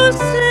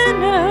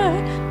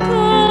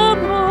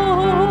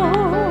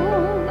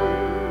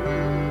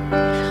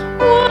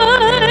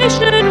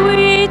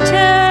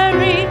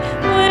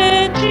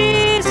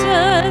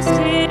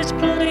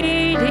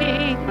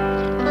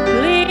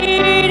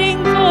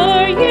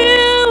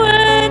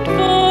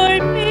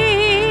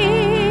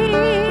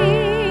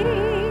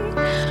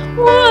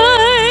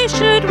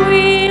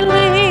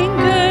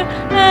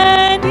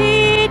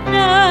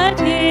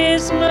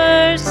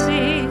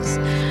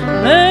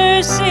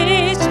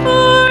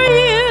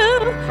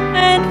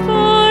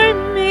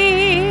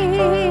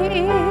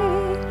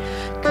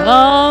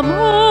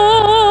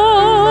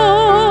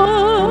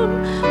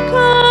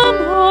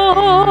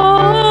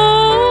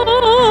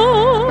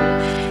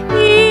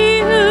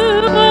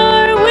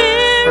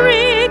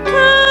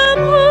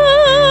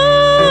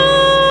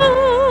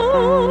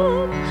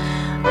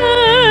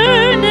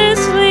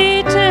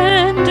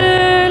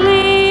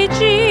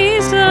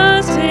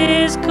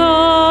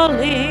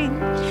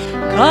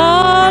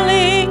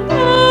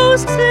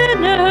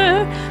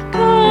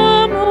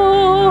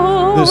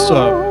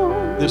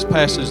this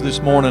passage this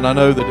morning, I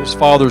know that it's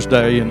Father's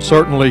Day, and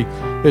certainly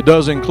it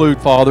does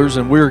include fathers,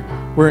 and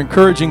we're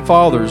encouraging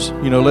fathers.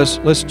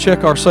 Let's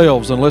check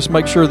ourselves and let's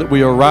make sure that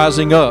we are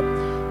rising up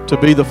to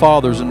be the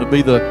fathers and to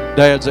be the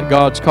dads that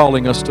God's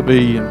calling us to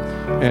be,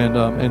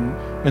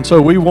 and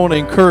so we want to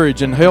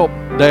encourage and help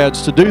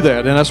dads to do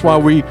that, and that's why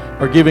we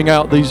are giving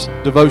out these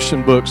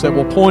devotion books that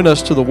will point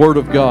us to the Word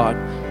of God.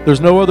 There's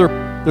no other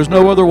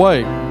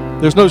way.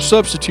 There's no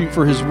substitute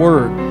for His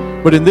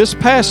Word. But in this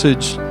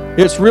passage,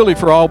 it's really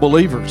for all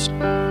believers.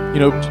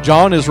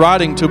 John is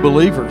writing to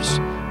believers,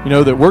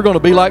 that we're going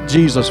to be like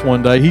Jesus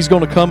one day. He's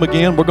going to come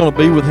again. We're going to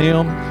be with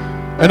Him.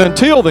 And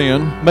until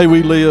then, may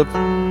we live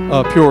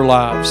pure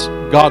lives,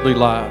 godly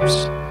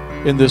lives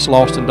in this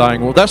lost and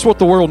dying world. That's what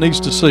the world needs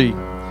to see.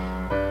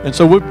 And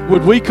so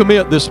would we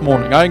commit this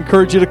morning? I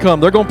encourage you to come.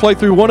 They're going to play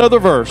through one other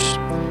verse.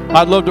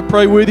 I'd love to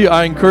pray with you.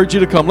 I encourage you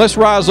to come. Let's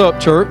rise up,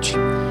 church,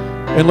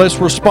 and let's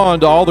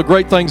respond to all the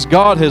great things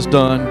God has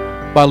done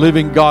by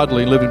living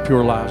godly, living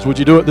pure lives. Would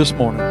you do it this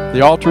morning? The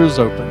altar is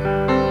open.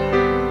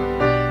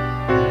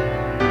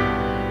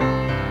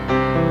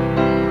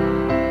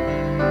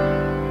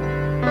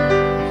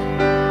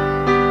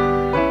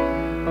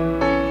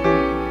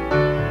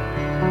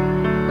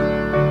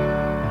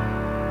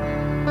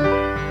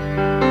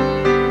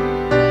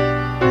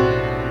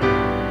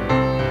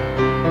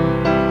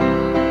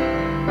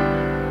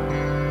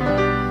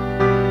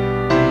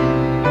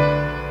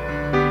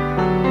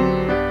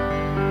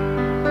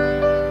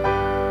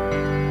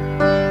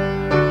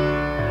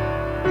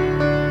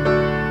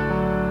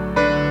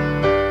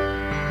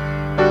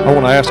 I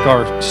want to ask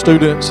our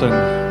students and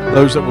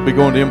those that will be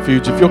going to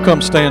MFuge, if you'll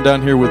come stand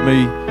down here with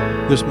me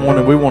this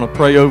morning. We want to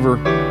pray over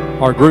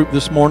our group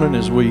this morning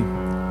as we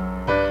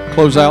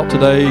close out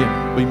today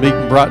and be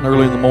meeting bright and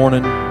early in the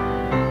morning.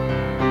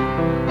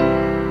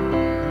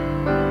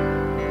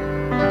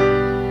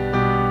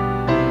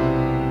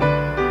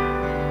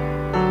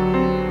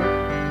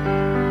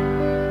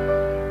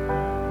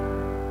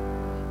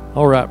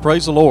 All right,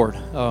 praise the Lord.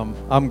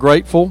 I'm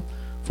grateful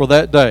for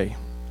that day,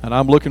 and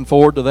I'm looking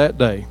forward to that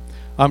day.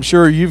 I'm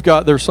sure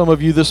there's some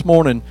of you this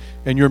morning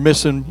and you're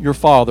missing your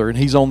father and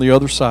he's on the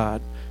other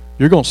side.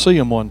 You're going to see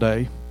him one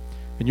day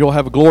and you'll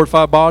have a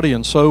glorified body,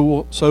 and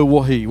so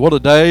will he. What a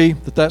day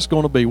that's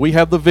going to be. We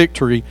have the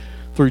victory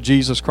through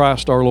Jesus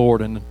Christ our Lord,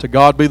 and to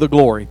God be the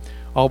glory,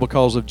 all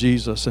because of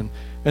Jesus.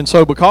 And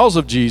so because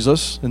of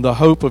Jesus and the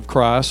hope of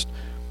Christ,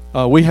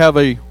 we have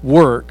a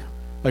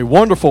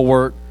wonderful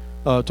work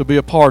to be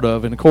a part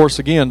of. And of course,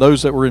 again,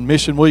 those that were in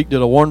Mission Week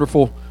did a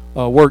wonderful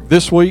work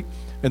this week.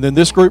 And then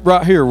this group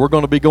right here, we're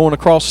going to be going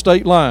across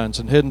state lines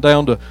and heading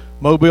down to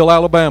Mobile,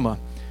 Alabama.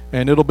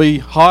 And it'll be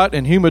hot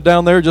and humid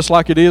down there just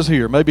like it is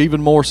here, maybe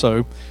even more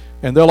so.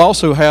 And they'll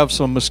also have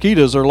some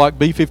mosquitoes that are like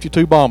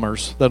B-52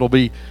 bombers that'll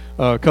be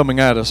coming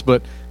at us.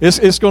 But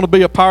it's going to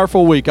be a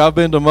powerful week. I've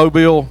been to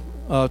Mobile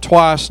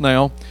twice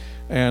now,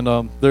 and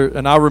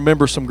I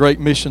remember some great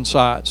mission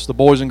sites. The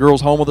Boys and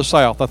Girls Home of the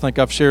South, I think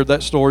I've shared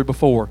that story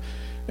before.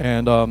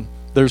 And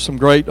there's some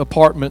great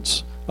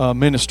apartments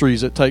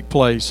ministries that take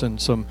place, and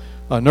some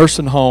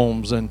nursing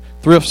homes and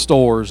thrift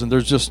stores, and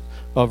there's just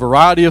a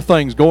variety of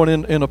things going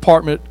in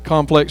apartment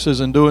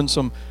complexes and doing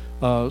some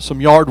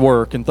yard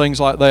work and things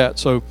like that.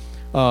 So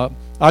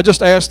I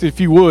just asked, if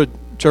you would,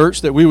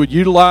 church, that we would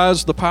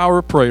utilize the power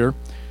of prayer,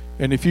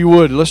 and if you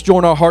would, let's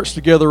join our hearts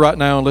together right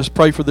now and let's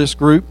pray for this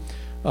group.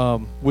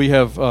 We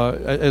have,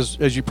 as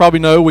you probably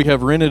know, we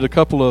have rented a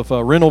couple of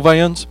rental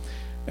vans,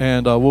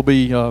 and we'll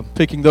be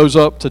picking those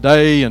up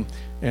today and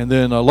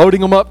then loading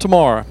them up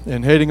tomorrow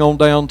and heading on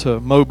down to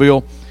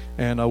Mobile.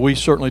 And we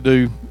certainly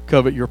do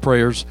covet your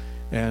prayers.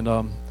 And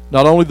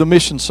not only the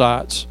mission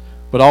sites,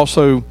 but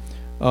also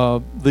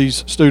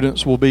these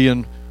students will be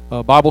in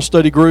Bible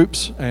study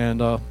groups, and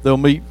they'll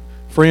meet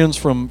friends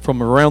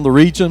from around the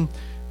region.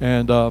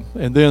 And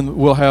then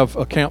we'll have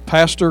a camp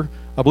pastor.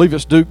 I believe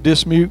it's Duke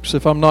Dismukes,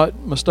 if I'm not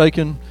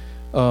mistaken,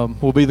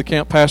 will be the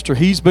camp pastor.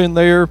 He's been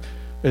there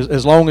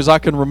as long as I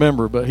can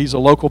remember, but he's a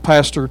local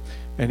pastor,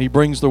 and he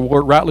brings the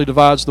word, rightly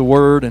divides the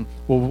word, and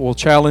will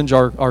challenge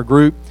our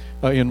group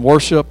in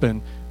worship,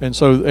 and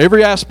so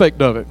every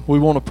aspect of it, we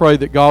want to pray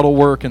that God will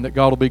work and that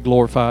God will be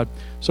glorified.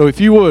 So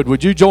if you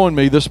would you join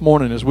me this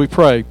morning as we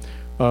pray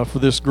for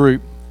this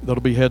group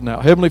that'll be heading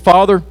out. Heavenly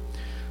Father,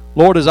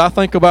 Lord, as I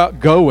think about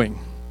going,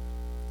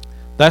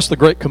 that's the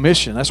Great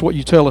Commission. That's what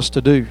you tell us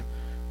to do.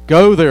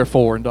 Go,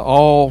 therefore, into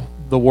all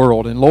the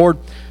world. And Lord,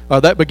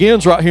 that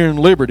begins right here in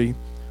Liberty,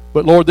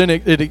 but Lord, then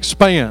it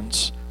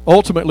expands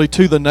ultimately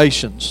to the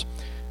nations.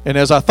 And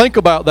as I think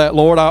about that,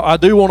 Lord, I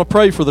do want to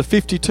pray for the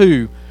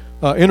 52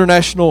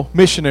 international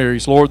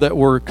missionaries, Lord, that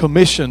were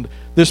commissioned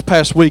this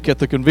past week at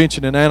the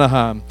convention in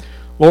Anaheim.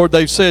 Lord,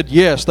 they've said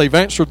yes. They've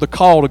answered the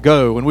call to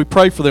go, and we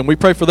pray for them. We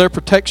pray for their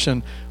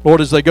protection, Lord,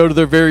 as they go to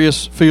their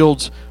various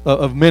fields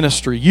of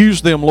ministry.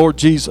 Use them, Lord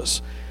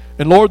Jesus.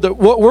 And Lord, that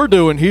what we're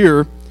doing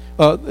here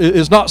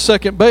is not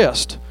second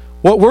best.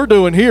 What we're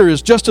doing here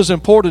is just as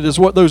important as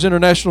what those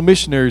international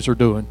missionaries are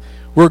doing.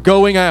 We're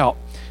going out,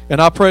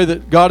 and I pray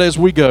that, God, as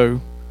we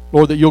go,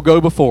 Lord, that you'll go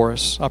before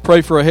us. I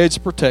pray for a hedge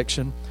of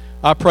protection.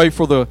 I pray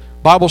for the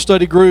Bible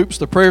study groups,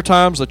 the prayer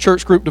times, the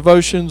church group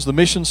devotions, the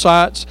mission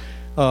sites,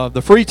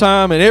 the free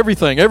time, and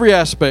everything, every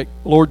aspect,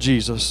 Lord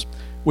Jesus.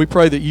 We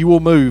pray that you will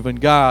move and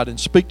guide and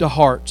speak to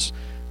hearts.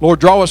 Lord,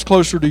 draw us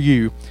closer to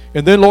you.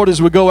 And then, Lord,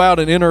 as we go out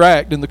and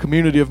interact in the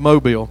community of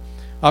Mobile,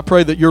 I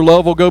pray that your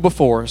love will go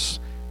before us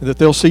and that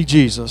they'll see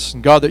Jesus.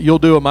 And God, that you'll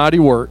do a mighty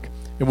work,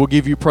 and we'll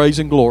give you praise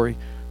and glory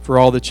for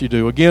all that you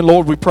do. Again,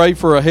 Lord, we pray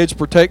for a hedge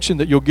protection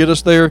that you'll get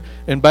us there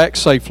and back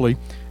safely.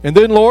 And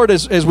then, Lord,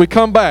 as we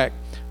come back,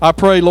 I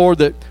pray, Lord,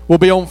 that we'll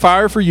be on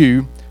fire for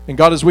you. And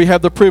God, as we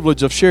have the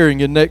privilege of sharing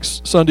in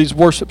next Sunday's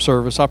worship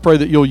service, I pray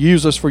that you'll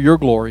use us for your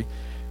glory.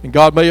 And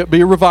God, may it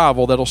be a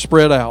revival that'll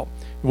spread out.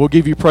 And we'll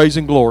give you praise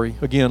and glory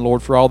again,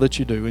 Lord, for all that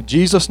you do. In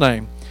Jesus'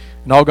 name,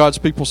 and all God's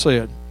people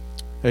said,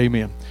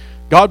 amen.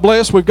 God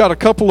bless. We've got a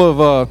couple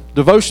of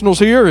devotionals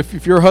here.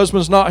 If your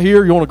husband's not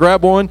here, you want to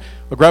grab one,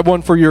 or grab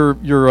one for your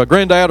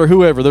granddad or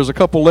whoever. There's a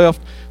couple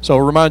left, so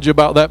I'll remind you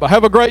about that. But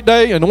have a great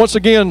day, and once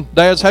again,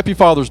 dads, happy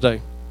Father's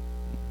Day.